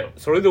会だよ。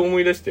それで思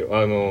い出してよ、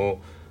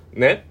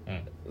ね、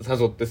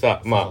誘って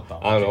さ、ま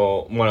あ、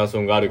マラソ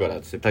ンがあるから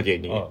っつって竹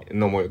に飲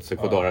もうよっつって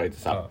断られて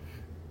さ、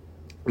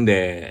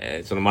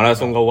で、そのマラ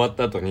ソンが終わっ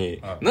た後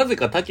に、なぜ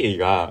か竹井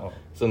が、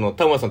その、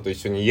タマさんと一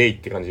緒にイエイっ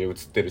て感じで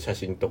写ってる写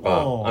真と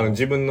か、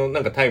自分の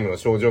なんかタイムの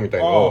症状みたい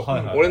のを、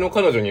俺の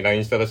彼女に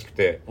LINE したらしく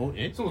て、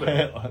そうだ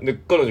よ。で、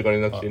彼女から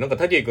連絡して、なんか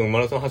竹井くんマ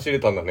ラソン走れ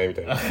たんだね、み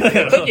たいな。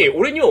竹井、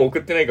俺には送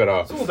ってないか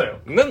ら、そうだよ。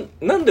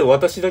なんで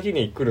私だけ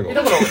に来るの？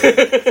だから、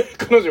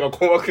彼女が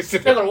困惑して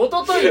た。だから、一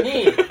昨日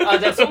に、じ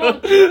ゃあその、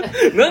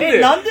なん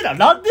でだ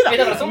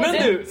だからその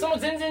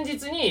前々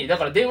日に、だ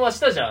から電話し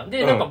たじゃん。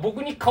で、なんか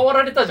僕に変わ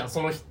られたじゃん、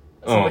その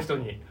人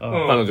に。彼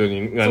女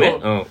が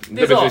ね。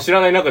で、別に知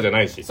らない仲じゃ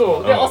ないし。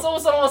そう。で、浅尾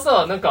さんは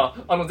さ、なんか、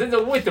全然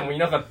覚えてもい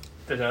なかっ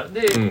たじゃん。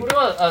で、俺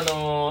は、そ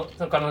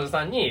の彼女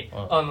さんに、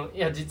い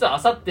や、実はあ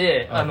さっ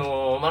て、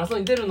マラソン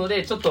に出るの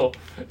で、ちょっと、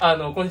コンデ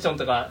ィション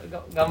とか、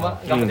頑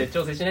張って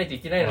調整しないとい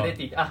けないのでっ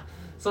て言って、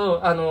そ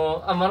う、マ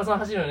ラソン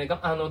走るのね、ど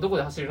こ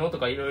で走るのと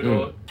かいろい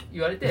ろ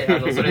言われて、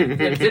それ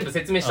全部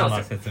説明したん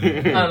ですよ。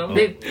で、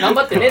頑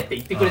張ってねって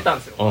言ってくれたん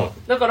ですよ。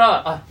だか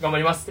ら、頑張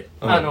りますって。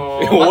終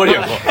わりや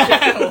んか。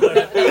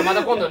ま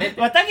た今度ねっ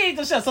て。竹井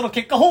としてはその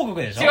結果報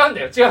告でしょ？違うん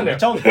だよ。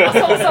浅尾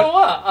さん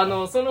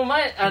は、その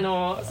前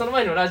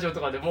のラジオと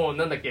かでも、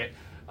なんだっけ、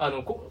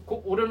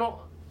俺の、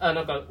な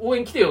んか、応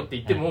援来てよって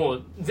言っても、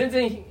全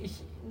然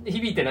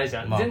響いてないじ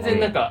ゃん。全然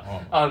なんか、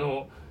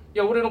い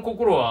や、俺の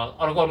心は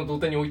荒川の土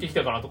手に置いてき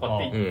たからとかっ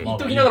て言っ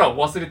ときながら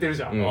忘れてる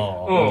じゃん。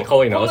か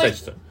わいいな、忘れ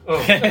てた。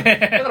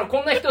だから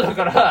こんな人だ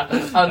から、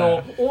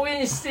応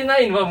援してな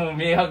いのはもう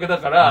明白だ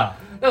から、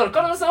だから、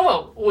カナダさん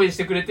は応援し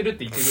てくれてるっ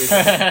て言ってくれて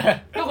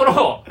だから、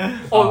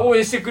応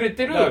援してくれ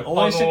てる、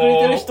応援してくれ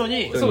てる人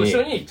に、そう、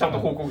人にちゃんと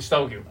報告し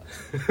たわけよ。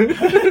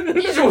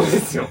以上で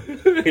すよ。応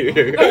援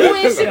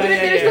してくれ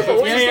てる人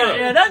と応援してない。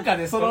いや、なんか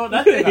ね、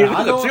なんていう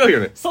かな、違うよ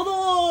ね。そ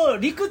の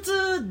理屈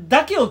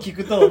だけを聞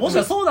くと、もし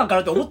かそうなんか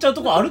なって思っちゃう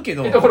とこあるけ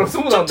ど、だから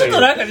そうなんだよ。ちょっ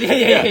となんか、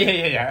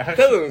いや。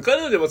多分、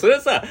彼女もそれ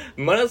はさ、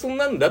マラソン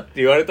なんだっ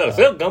て言われたら、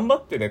それは頑張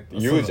ってねって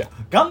言うじゃん。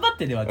頑張っ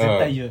てでは絶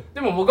対言う。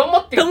でももう頑張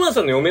って。田村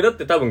さんの嫁だっ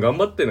て多分頑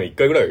張っての1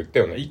回ぐらいは言った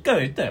よね。1回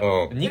は言った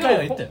よ。2回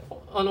は言ったよ。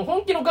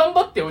本気の頑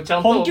張ってをちゃ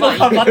んと。本気の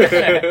頑張っ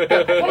て。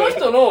この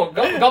人の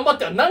頑張っ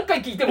ては何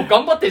回聞いても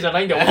頑張ってじゃ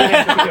ないんだよ、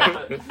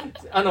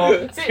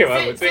せ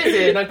い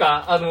ぜいなん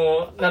か、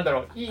なんだろ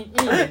う、いい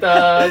ネ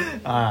タ。い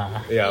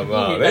や、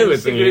まあね、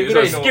別に、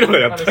好きなの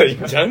やったらい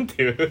いんじゃんっ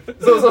ていう。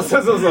そう。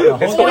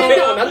応援で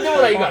も何でも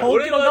ないから。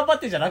本気の頑張っ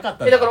てじゃなかっ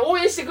た。だから応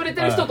援してくれ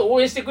てる人と応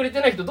援してくれて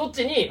ない人、どっ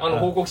ちに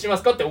報告しま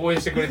すかって応援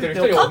してくれてる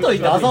人に。かといっ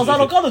て、浅尾さん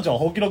の彼女は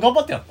本気の頑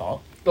張ってやった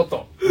だった。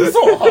嘘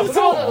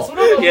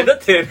いや、だっ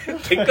て、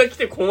結果来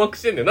て困惑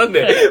してんだよ。なん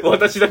で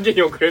私だけ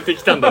に遅れて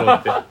きたんだろう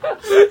って。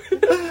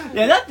い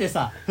や、だって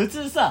さ、普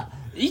通さ、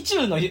意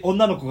中の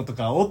女の子と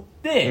かおっ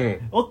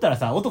たら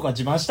さ、男は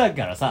自慢したい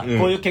からさ、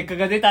こういう結果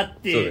が出たっ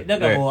て、な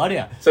んかもうあれ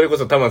や。それこ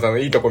そタマさんの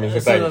いいとこ見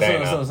せたいみた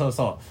いな。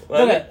そう。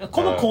だから、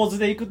この構図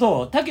でいく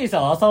と、竹井さ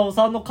んは浅尾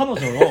さんの彼女を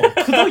口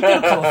説いて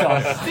る可能性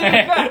は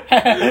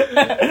あ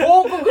る。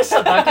報告し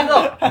ただけ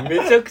だ。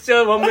めちゃくち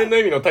ゃ満面の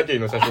意味の竹井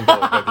の写真と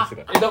か送って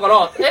きてた。だか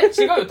ら、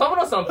違うよ、田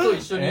村さんと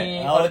一緒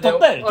に、撮っ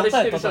たよ。あれ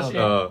してる写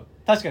真。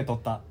確かに撮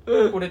った。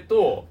これ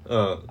と、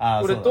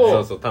これ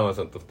と、そう、タマ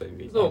さんと二人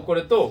で。そう、こ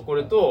れと、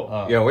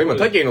いや、今、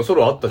竹井のソ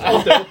ロあったじゃ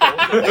ん。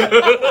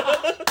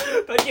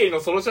竹井の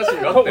ソロ写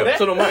真があったよ。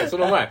その前。ソ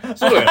ロや。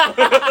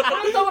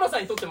田村さ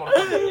んに撮ってもらっ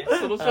たんだよね。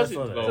ソロ写真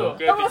とか。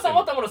田村さん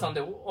は田村さん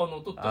で、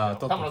撮った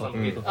田村さんの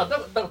携帯。だか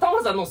ら田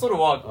村さんのソロ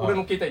は俺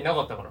の携帯な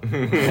かったから。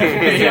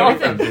いや、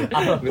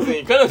別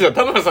に彼女は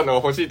田村さんのが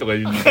欲しいとか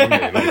言うんだよ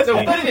ね。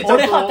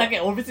俺は竹井、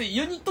俺別に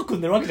ユニット組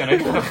んでるわけじゃない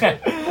から。タ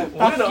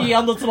ッキ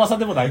ー&翼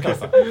でもないから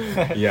さ。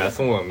いや、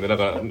そうなんだよ。だ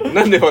から、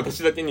なんで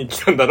私だけに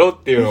来たんだろう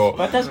っていうのを、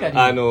確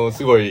かに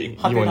すごい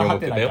疑問に思っ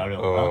てた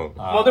よ。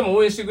まあでも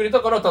応援してくれた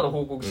からただ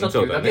報告したって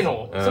いうだけ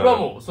の、それは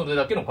もうそれ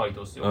だけの回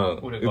答ですよ。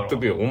言っと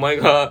くよ。お前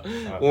が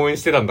応援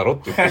してたんだろっ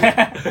て言っ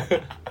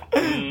て。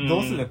ど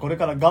うすんだこれ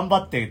から頑張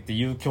ってって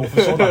いう恐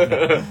怖症なんだ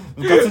よ。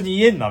うかつに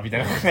言えんなみた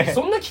いな。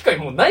そんな機会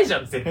もうないじゃ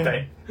ん、絶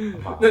対。明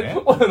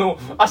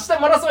日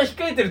マラソン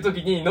控えてる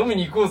時に飲み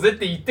に行こうぜっ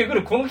て言ってく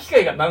るこの機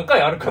会が何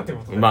回あるかってこ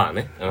とだよ。まあ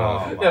ね。い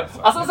や、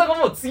浅田が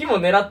もう次も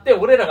狙って、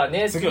俺らが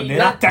ね、次を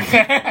狙ったい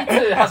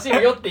つ走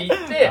るよって言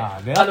って、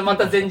ま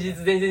た前日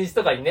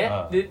とかにね、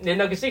で連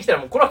絡してきたら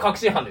もうこれは確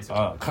信犯です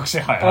よ。確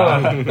信犯。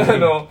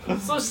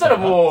そしたら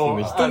も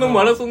う人の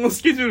マラソンの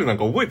スケジュールなん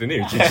か覚えてねえ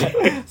よいちいち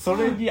そ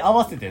れに合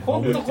わせて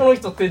本当この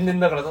人天然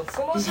だからさ、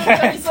その瞬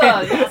間に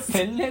さ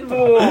天然も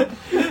う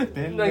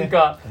なん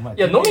かい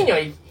や飲みには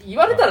言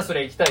われたらそ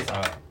れは行きたい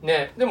さ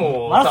ね。で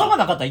もマラソンが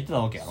なかったら行ってた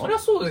わけやろ。そりゃ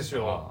そうでし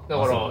ょ。だ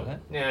から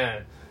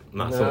ね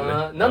まあそう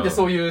ね。なんで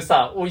そういう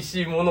さ美味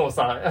しいものを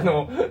さ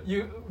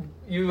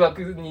誘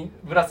惑に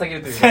ぶら下げ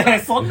るというか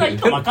そんな意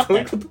図分かった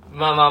よ。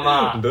まあまあ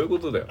まあどういうこ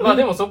とだよ。まあ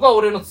でもそこは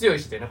俺の強い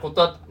視点ね。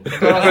断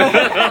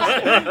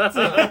ら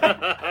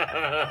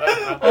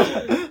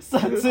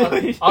強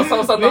い。浅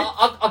尾さんの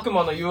悪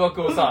魔の誘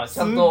惑をさ、ち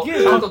ゃんとか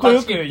っこ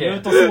よく言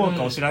うとそうか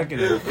もしらんけ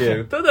ど。い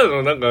や、ただ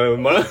のなんか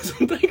マラ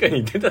ソン大会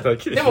に出ただ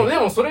けでしょ。で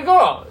もそれ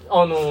が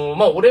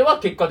まあ俺は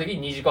結果的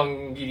に2時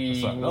間切り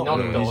になったわ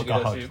け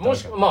だし、も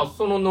しまあ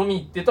その飲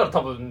み行ってたら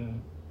多分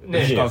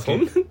ね、いやそ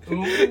んな、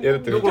いやだ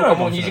ってどころか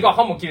もう2時間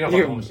半も切れなかっ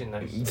たかもしれ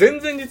ないし。全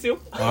然実よ。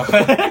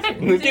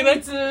抜けな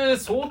い。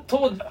相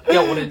当、い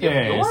や俺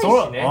弱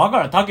いしね。わか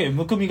らん、竹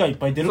むくみがいっ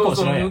ぱい出るかも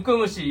しれない。むく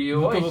むし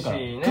弱いし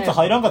ね。靴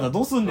入らんかったら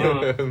どうすんねん。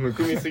む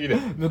くみすぎで。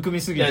むく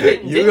みすぎ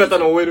て。夕方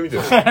の OL みた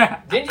い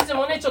な。前日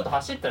もねちょっと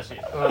走ったし、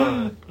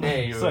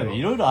ねいろいろ。そうやね、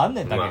いろいろあん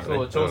ねんだけど。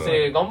そう調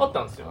整頑張っ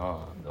たんです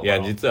よ。い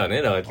や実は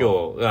ねだから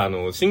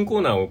今日新コ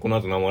ーナーをこの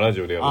後生ラ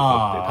ジオでやろうと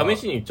思って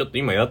試しにちょっと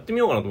今やってみ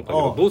ようかなと思ったけ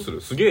どどうす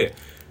る？すげえ。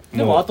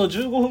でもあと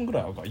15分く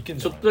らいあるからいけん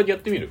じゃない？ちょっとだけやっ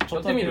てみる？や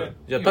ってみる？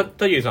じゃあ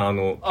たぎさん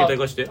携帯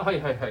貸して。は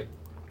いはいはい。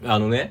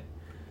ね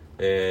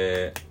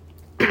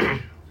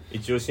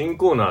一応新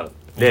コーナ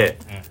ーで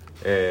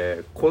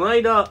この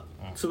間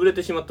潰れ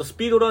てしまったス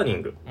ピードラーニ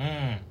ング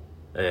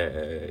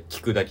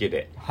聞くだけ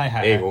で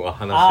英語が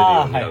話せる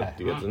ようになるっ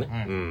ていうやつ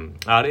ね。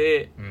あ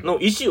れの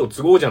意思を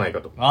継ごうじゃない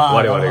かと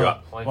我々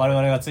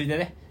がついで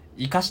ね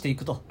生かしてい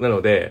くと。な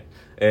ので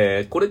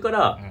これか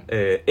ら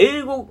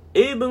英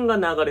文が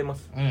流れま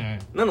す。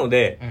なの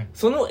で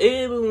その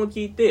英文を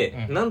聞い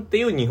てなんて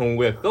いう日本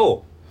語訳か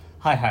を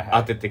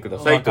当ててくだ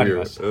さいという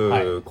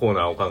コー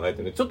ナーを考え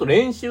てね、ちょっと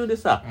練習で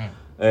さ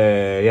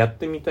やっ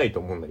てみたいと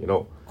思うんだけ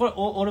ど、これ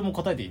俺も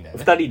答えていいんだよ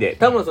ね。2人で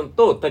田村さん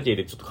とタケイ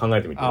でちょっと考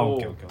えてみて。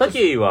タ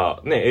ケイ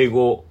はね英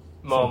語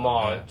まあま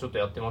あちょっと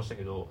やってました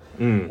けど、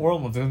俺は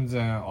もう全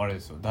然あれ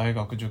ですよ、大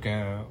学受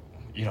験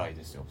以来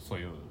ですよ、そう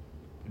いう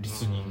リ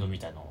スニングみ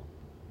たいなの。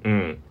じ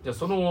ゃあ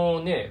その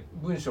ね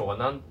文章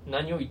が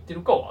何を言って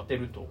るかを当て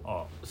ると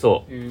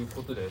そういう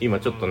ことで、今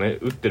ちょっとね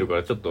打ってるか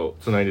らちょっと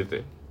繋いで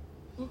て。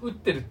打っ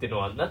てるっていうの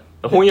は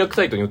翻訳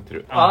サイトに打って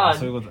る。ああ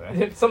そういうこと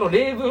ね。その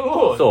例文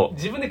を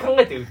自分で考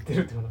えて打って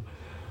るってこと。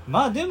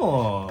まあで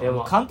も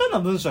簡単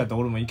な文章やった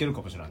ら俺もいける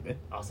かもしれないんで。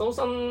浅尾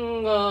さ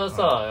んが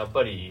さやっ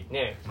ぱり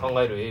ね考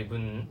える英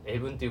文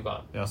っていう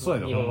か日本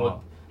語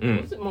ま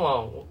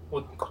あ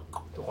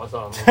とか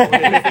さ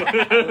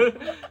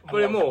こ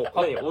れもう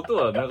音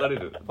は流れ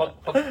る。パ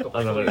ックと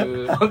かそう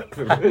いうパッ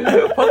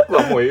ク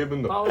はもう英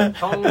文だ。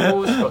単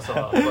語しか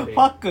さ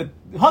パ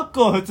ッ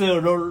クを普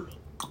通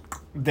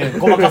で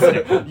ごまかせ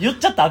る。言っ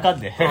ちゃったらあか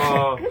んで。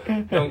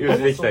よ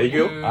しできた。いく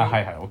よ。はいは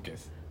い OK で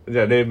す。じ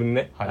ゃあ例文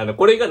ね。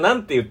これがな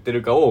んて言って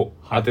るかを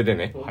当てて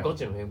ね。ガ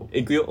チの英語。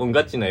いくよ。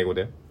ガチな英語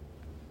だよ。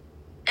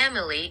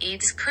Emily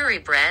eats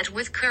curry bread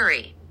with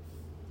curry。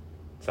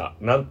さ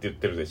あ、なんて言っ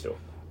てるでしょう。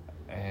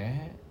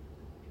エ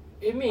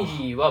ミ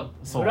リーは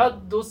ブラッ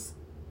ドス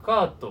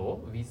カー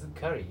ト with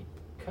curry。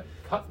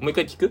もう一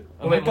回聞く？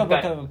もう一回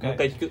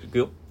聞く？いく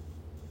よ。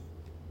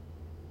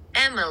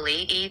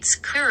Emily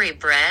eats curry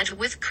bread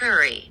with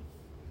curry。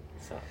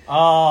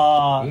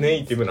ネ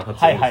イティブな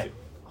発音ですよ。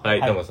はい、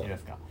タマさん。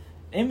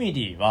エミ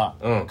リーは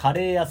カ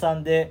レー屋さ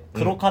んで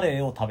黒カ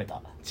レーを食べ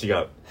た。違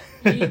う。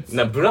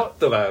ブラッ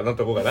ドがの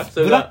とこかな。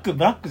ブラ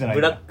ックじゃない。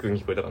ブラック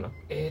に聞こえたかな。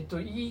eat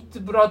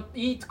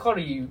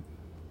curry。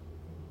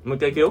もう一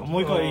回いくよ。も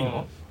う一回いい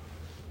の？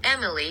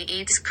 Emily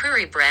eats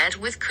curry bread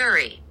with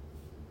curry。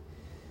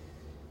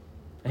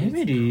エ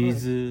ミリー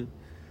ズ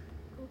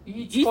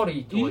イーツカリ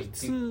ーって言っ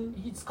て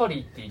イーツカリ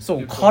ーって言ってそ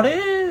うカ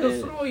レー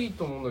それはいい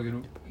と思うんだけど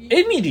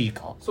エミリー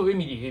かそうエ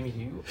ミリ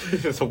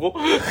ーそこ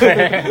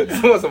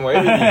そもそも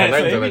エミリーじゃな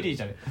いん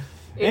じゃない？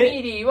エ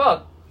ミリー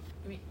は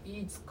イ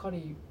ーツカリ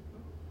ー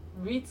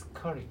ウィーツ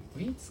カリー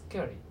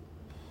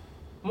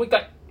もう一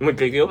回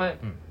いくよ。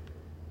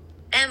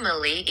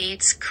Emily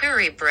eats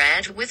curry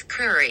bread with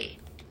curry。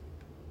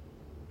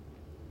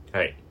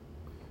はい。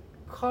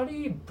カ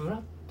リーブラ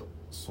ッド。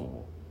そう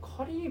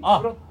カリーブ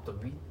ラッド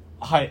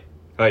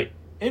はい、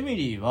エミ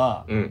リー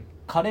は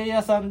カレー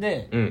屋さん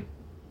で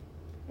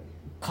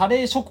カ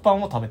レー食パ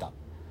ンを食べた。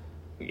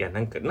いやな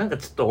んかちょっ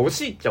と惜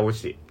しいっちゃ惜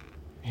し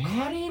い。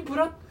カリーブ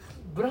レ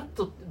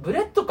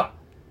ッドか。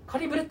カ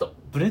リーブレッ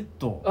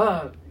ド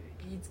ああ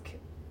いいつけ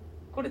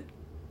これい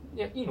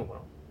やいいの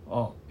か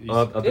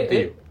な。当ててい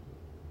いよ。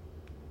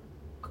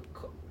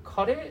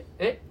カレ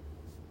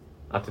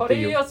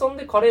ー屋さん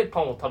でカレー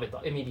パンを食べ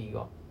たエミリー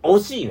が。惜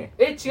しいね。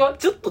違うち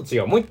ょっと違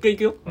う。もう一回い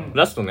くよ。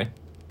ラストね。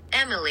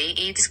Emily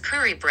eats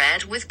curry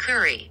bread with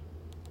curry。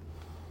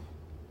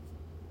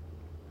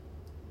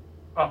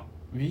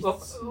ウ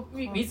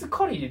ィズ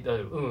カリーだ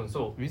よ。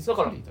そう。ウィズ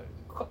カリーだよ。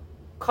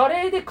カ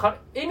レーで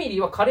エミリ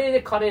ーはカレー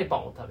でカレーパ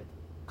ンを食べた。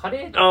カ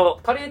レー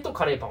と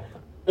カレーパン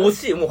惜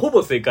しい、もうほ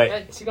ぼ正解。違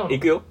うのい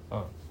くよ。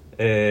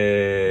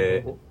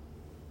正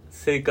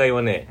解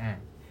はね、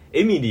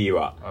エミリー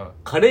は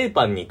カレー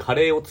パンにカ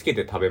レーをつけ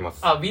て食べます。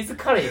あ、ウィズ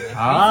カレーね。ウィズカ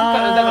レ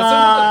ー。だか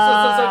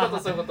ら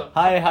そういうこと。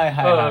はいはい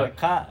はいはい。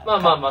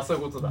まあそうい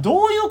うことだ。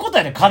どういうこと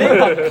やねん、カレー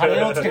パンにカ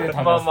レーをつけて食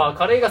べます。まあ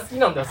カレーが好き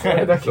なんだよ、そ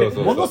れだけ。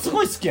ものす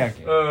ごい好きや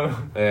け。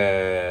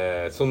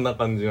そんな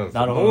感じなんです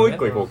よ。なるほど。もう一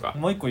個いこうか。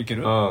もう一個いけ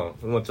る？も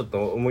うちょっと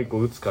もう一個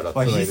打つから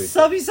繋いで。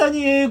久々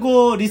に英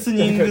語リス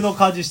ニングの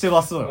感じして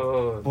ます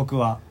よ。僕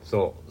は。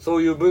そ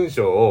ういう文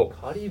章を。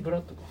カリーブラ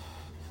ッドか。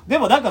で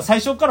もなんか最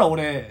初から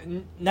俺、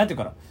なんていう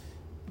かな。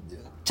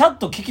ちゃん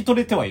と聞き取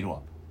れてはいるわ。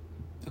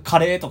カ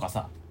レーとか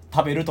さ、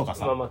食べるとか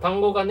さ。まあ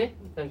単語がね、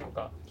なん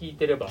か聞い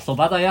てれば。そう、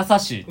まだ優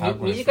しい単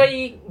語です。短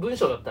い文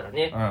章だったら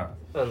ね、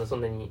そ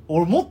んなに。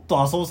俺もっ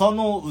と麻生さん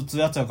の打つ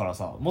やつやから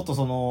さ、もっと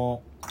そ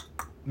の、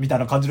みたい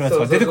な感じのやつ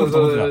が出てくる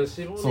と思ってた。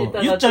そう、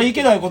言っちゃい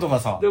けないことが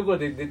さ、どこ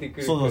で出て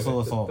くるか。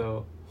そ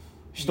う。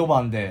一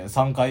晩で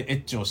3回エ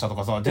ッチをしたと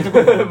かさ、出て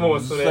くるも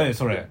うそれ。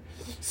3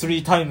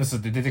 times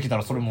って出てきた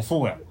らそれも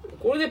そうやん。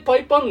これでパ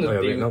イパンヌっ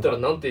て言ったら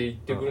なんて言っ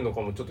てくるのか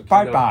もちょっと気に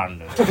なる。パイパン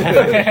ヌ。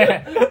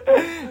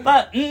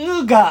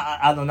ぬ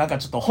が、なんか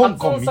ちょっと香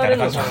港みたいな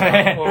感じだ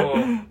ね。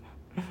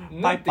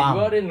なんて言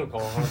われるのか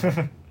わから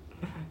ない。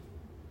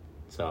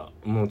さ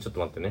あ、もうちょっと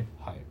待ってね。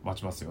はい、待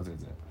ちますよ、全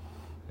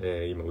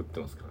然。今打って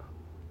ますか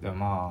ら。で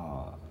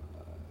ま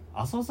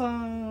あ、麻生さ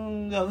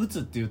んが打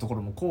つっていうとこ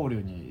ろも考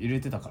慮に入れ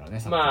てたからね、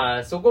ま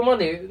あ、そこま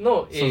で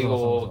の英語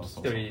を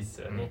聞き取りで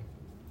すよね。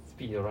ス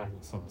ピードランに。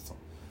そう。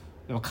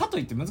でもかと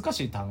いって難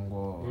しい単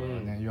語を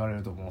ね、言われ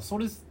るともうそ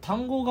れ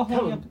単語が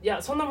多分い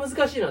やそんな難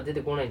しいのは出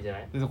てこないんじゃな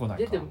い？出てこな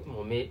いか。出て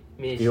も名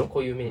詞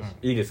固有名詞。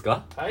いいです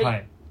か？は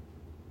い。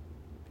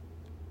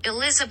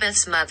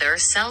Elizabeth's mother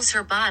sells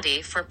her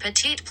body for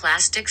petite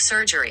plastic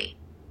surgery.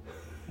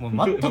 もう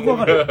全く分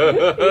かる。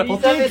エリ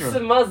ザベス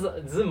マザ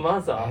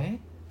ー。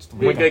ちょっと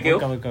もう一回いくよ。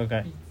もう一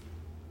回。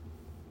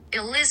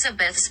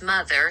Elizabeth's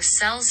mother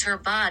sells her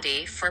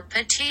body for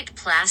petite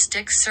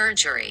plastic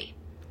surgery.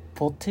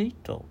 ポテ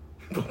ト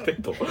って言っ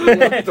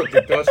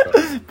てました。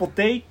ポ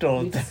テ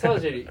トってサー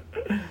ジェ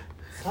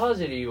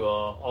リー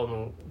は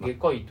外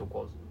科医と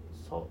か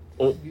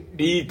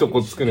いいと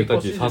こつくねた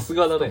ちさす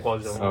がだね。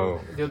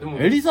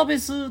エリザベ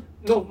ス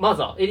のマ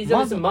ザ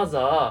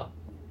ー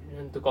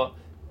なんとか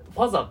フ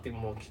ァザーって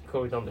もう聞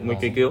こえたんだよ。もう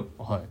一回いくよ。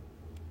はい。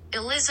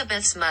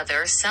Elizabeth's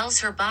mother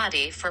sells her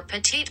body for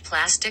petite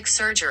plastic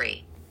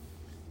surgery.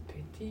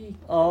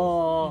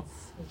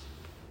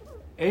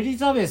 エリ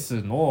ザベ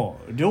スの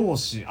両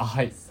親、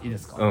はい、いいで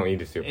すか？いい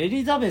ですよ。エ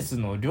リザベス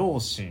の両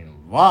親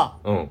は、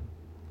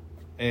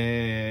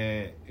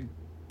外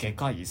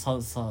科医、サ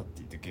ーっ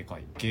て言って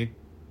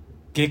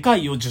外科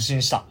医を受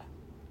診した。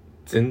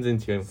全然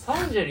違います。サ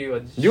ージェリーは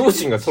両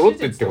親が揃っ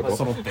てってこと？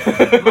揃って。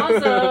マ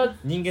ザー、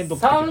人間ドッ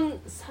ク。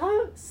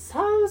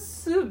サウ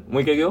ス、も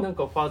う一回いくよ。なん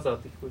かファーザーっ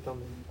て聞こえたん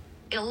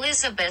だよ。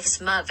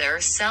Elizabeth's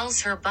mother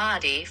sells her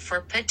body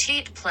for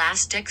petite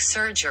plastic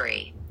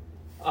surgery.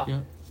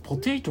 ポ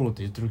テトっ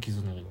て言ってる気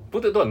づいないけど。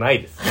ポテトはな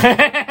いです。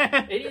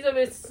エリザ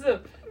ベス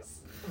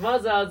マ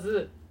ザ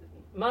ー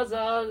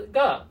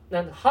が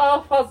ハ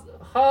ーフ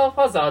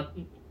ァザーっ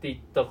て言っ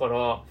たか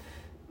ら、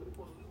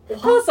お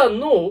母さん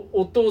の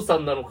お父さ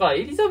んなのか、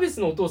エリザベス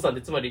のお父さんっ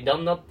てつまり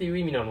旦那っていう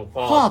意味なの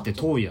か。ハーって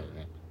遠いやろ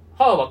ね。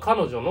ハーは彼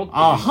女のっていう。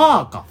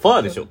ハーか。ファ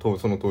ーでしょ、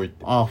その遠いっ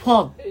て。ファ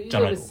ーじゃ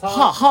ないの。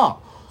ハ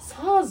ー。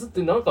サーズっ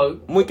てなんか。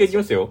もう一回いき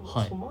ますよ。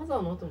はい。マザ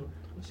ーの後の。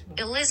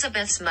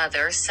Elizabeth's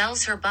mother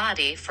sells her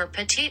body for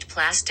petite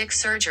plastic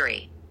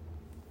surgery.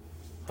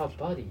 ハー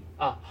バデ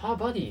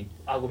ィ。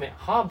ごめん。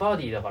ハーバ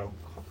ディだから。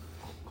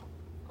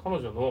彼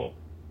女の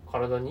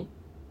体に。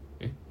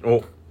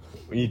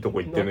いいと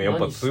こ行ってるね。やっ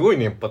ぱすごい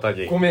ね、タ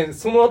ジ。ごめん、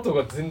その後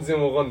が全然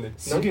わかんない。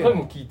何回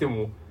も聞いて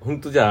も。ほ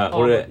んとじゃあ、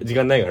俺、時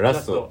間ないからラ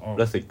スト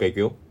一回い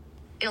くよ。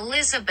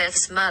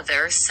Elizabeth's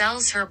mother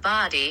sells her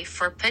body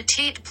for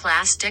petite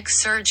plastic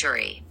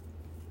surgery.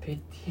 ペ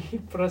テ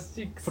ィプラス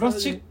チッ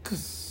ク手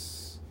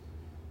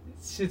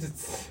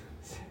術。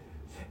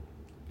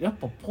やっ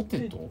ぱポ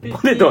テト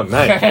は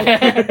ない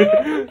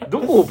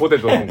どこをポテ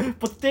トなの？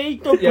ポテ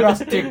トプラ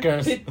スチック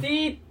ペテ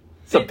ィ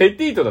そう、ペ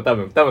ティートだ多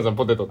分タマさん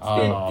ポテトっつって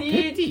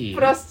ペティプ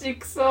ラスチッ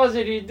クサージ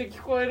ェリーって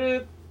聞こえ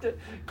るって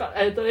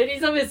エリ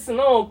ザベス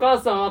のお母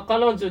さんは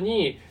彼女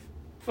に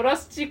プラ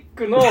スチッ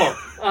クの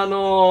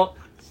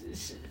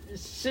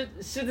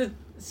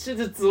手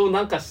術を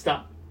なんかし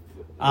た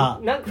プ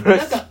ラ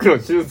スチックの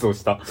手術を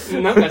した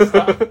なんかし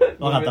た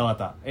わかっ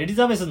た。エリ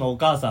ザベスのお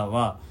母さん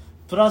は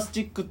プラス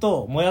チック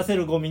と燃やせ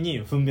るゴミに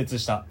分別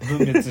した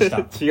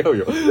違う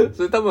よ、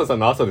それタマさん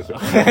の朝でしょ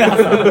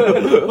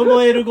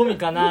燃えるゴミ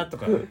かなと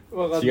か違う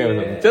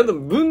よ、ちゃんと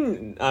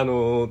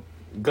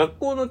学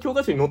校の教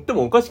科書に載って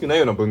もおかしくない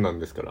ような文なん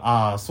ですか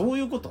ら。そう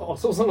いうこと。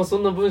そん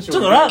な文章。ちょ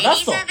っとラスト。エ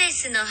リザベ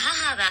スの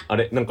母は。あ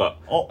れなんか。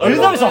エリ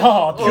ザベスの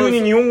母急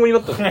に日本語にな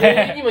った。今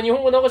日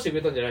本語流してく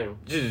れたんじゃないの？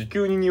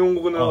急に日本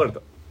語が流れた。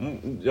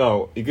じゃあ、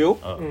行くよ。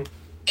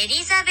エ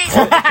リザベス。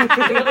だか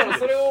ら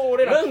それを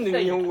俺らなん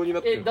で日本語にな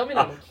ってるの？ダメ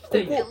なの？聞きた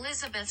いんだよ。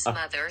 Elizabeth's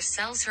mother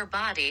sells her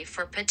body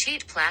for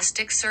petite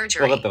plastic 分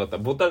surgery. かった分かった。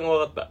ボタンが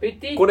分かった。ペ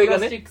ティこれが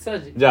プラスチッね、クサー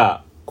ジリー。じゃ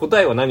あ、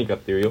答えは何かっ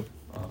ていうよ。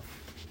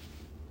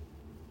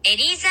エ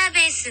リザ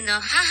ベスの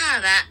母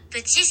は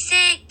プチ整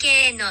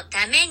形の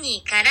ため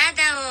に体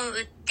を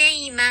売って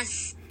いま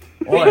す。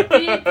おい、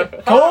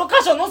教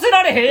科書載せ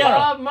られへん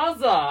やろ。マ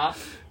ザ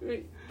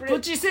ープ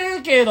チ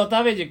整形の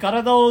ために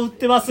体を売っ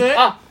てます。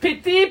ペ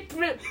テ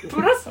ィプ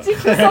ラスチッ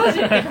クサージ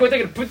リーって聞こえた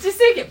けど、プチ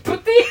整形、プ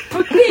テ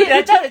ィい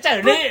や、ちゃう、プテ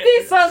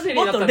ィサージリー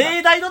もっとだったんだ。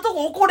例題のと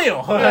こ怒れ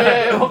よ。い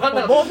やいやわかん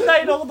なかった問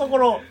題のとこ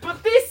ろ。プ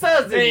ティサ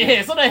ージリ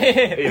ー。それ、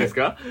いいです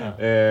か？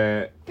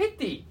ペ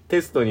ティ。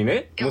テストに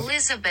ね、もし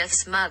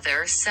Elizabeth's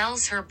mother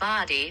sells her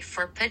body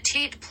for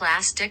petite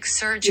plastic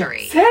いや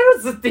surgery. セー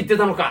ルズって言って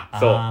たのか。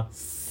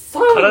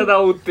そう体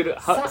を売ってる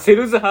セ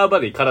ルズハーバー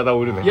で体を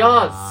売るのよ。い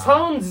やサ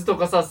ウンズと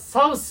かさ、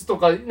サウスと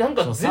かなん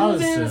か全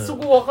然そ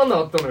こ分かんな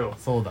かったのよ。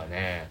そうだ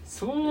ね。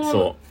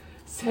そう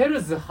セ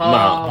ルズハー、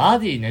まあバ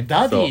ディね、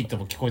ダディと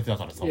も聞こえてた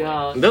からさ。い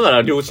やだか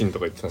ら両親と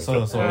か言ってたんです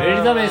よ。そうエ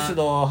リザベス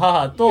の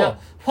母と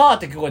ファーっ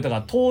て聞こえたか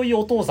ら遠い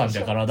お父さん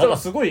だから、だから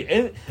すごい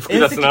複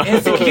雑な遠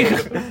赤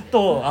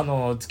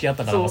と付き合っ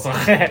たからそう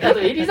あ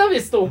とエリザベ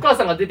スとお母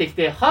さんが出てき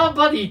てハー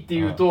バディって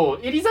いうと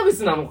エリザベ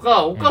スなの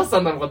かお母さ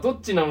んなのかど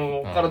っちな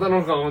の体な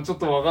のかもちょっ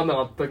と分かんな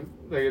かったん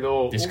だけ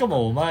ど、でしか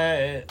もお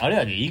前あれ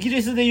やで、イギ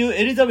リスでいう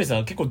エリザベス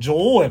は結構女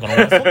王やから、お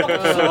前そんなこ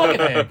とするわけ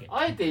ないやんけ。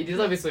あえてエリ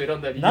ザベスを選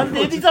んだ理由なん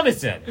でエリザベ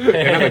スや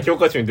ねなんかん。教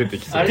科書に出て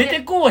きそう。出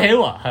てこうへん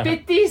わ。ペ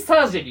ティ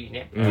サージリー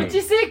ね、プ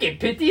チ整形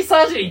ペティ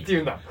サージリーって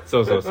言うんだ。そ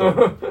う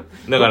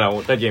だから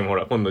タケンほ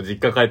ら今度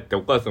実家帰って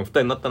お母さん二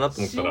人になったなと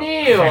思ったら、し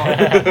ねえよも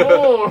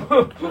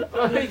う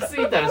あいつ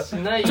いたらし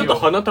ないよ。ちょっと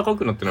鼻高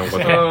くなってなかっ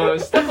た。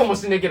したかも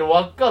しんないけど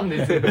分かん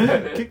ねえぜ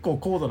結構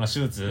高度な手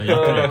術や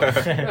って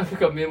るなん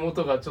か目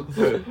元がちょっと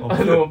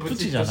プ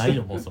チじゃない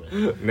よもうそれ。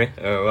ね、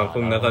まあこ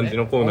んな感じ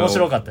のコーナ面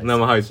白かったですーを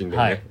生配信で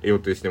はいね予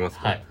定してます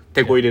から、はい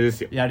手こ入れで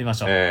すよ。やりま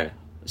しょう。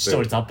視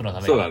聴率アップのた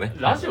めに。そうだね。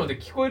ラジオで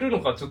聞こえる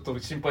のかちょっと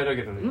心配だ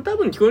けどね。多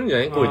分聞こえるんじゃ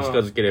ない？声近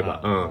づけれ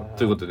ば。うん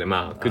ということで、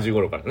まあ、9時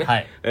頃からね。は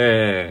い。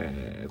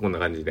こんな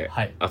感じで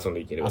はい遊ん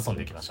でいければ。遊ん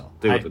でいきましょ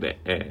う。ということ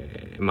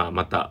で、まあ、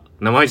また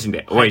生配信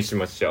でお会いし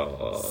まし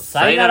ょう。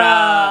さよな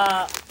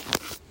ら。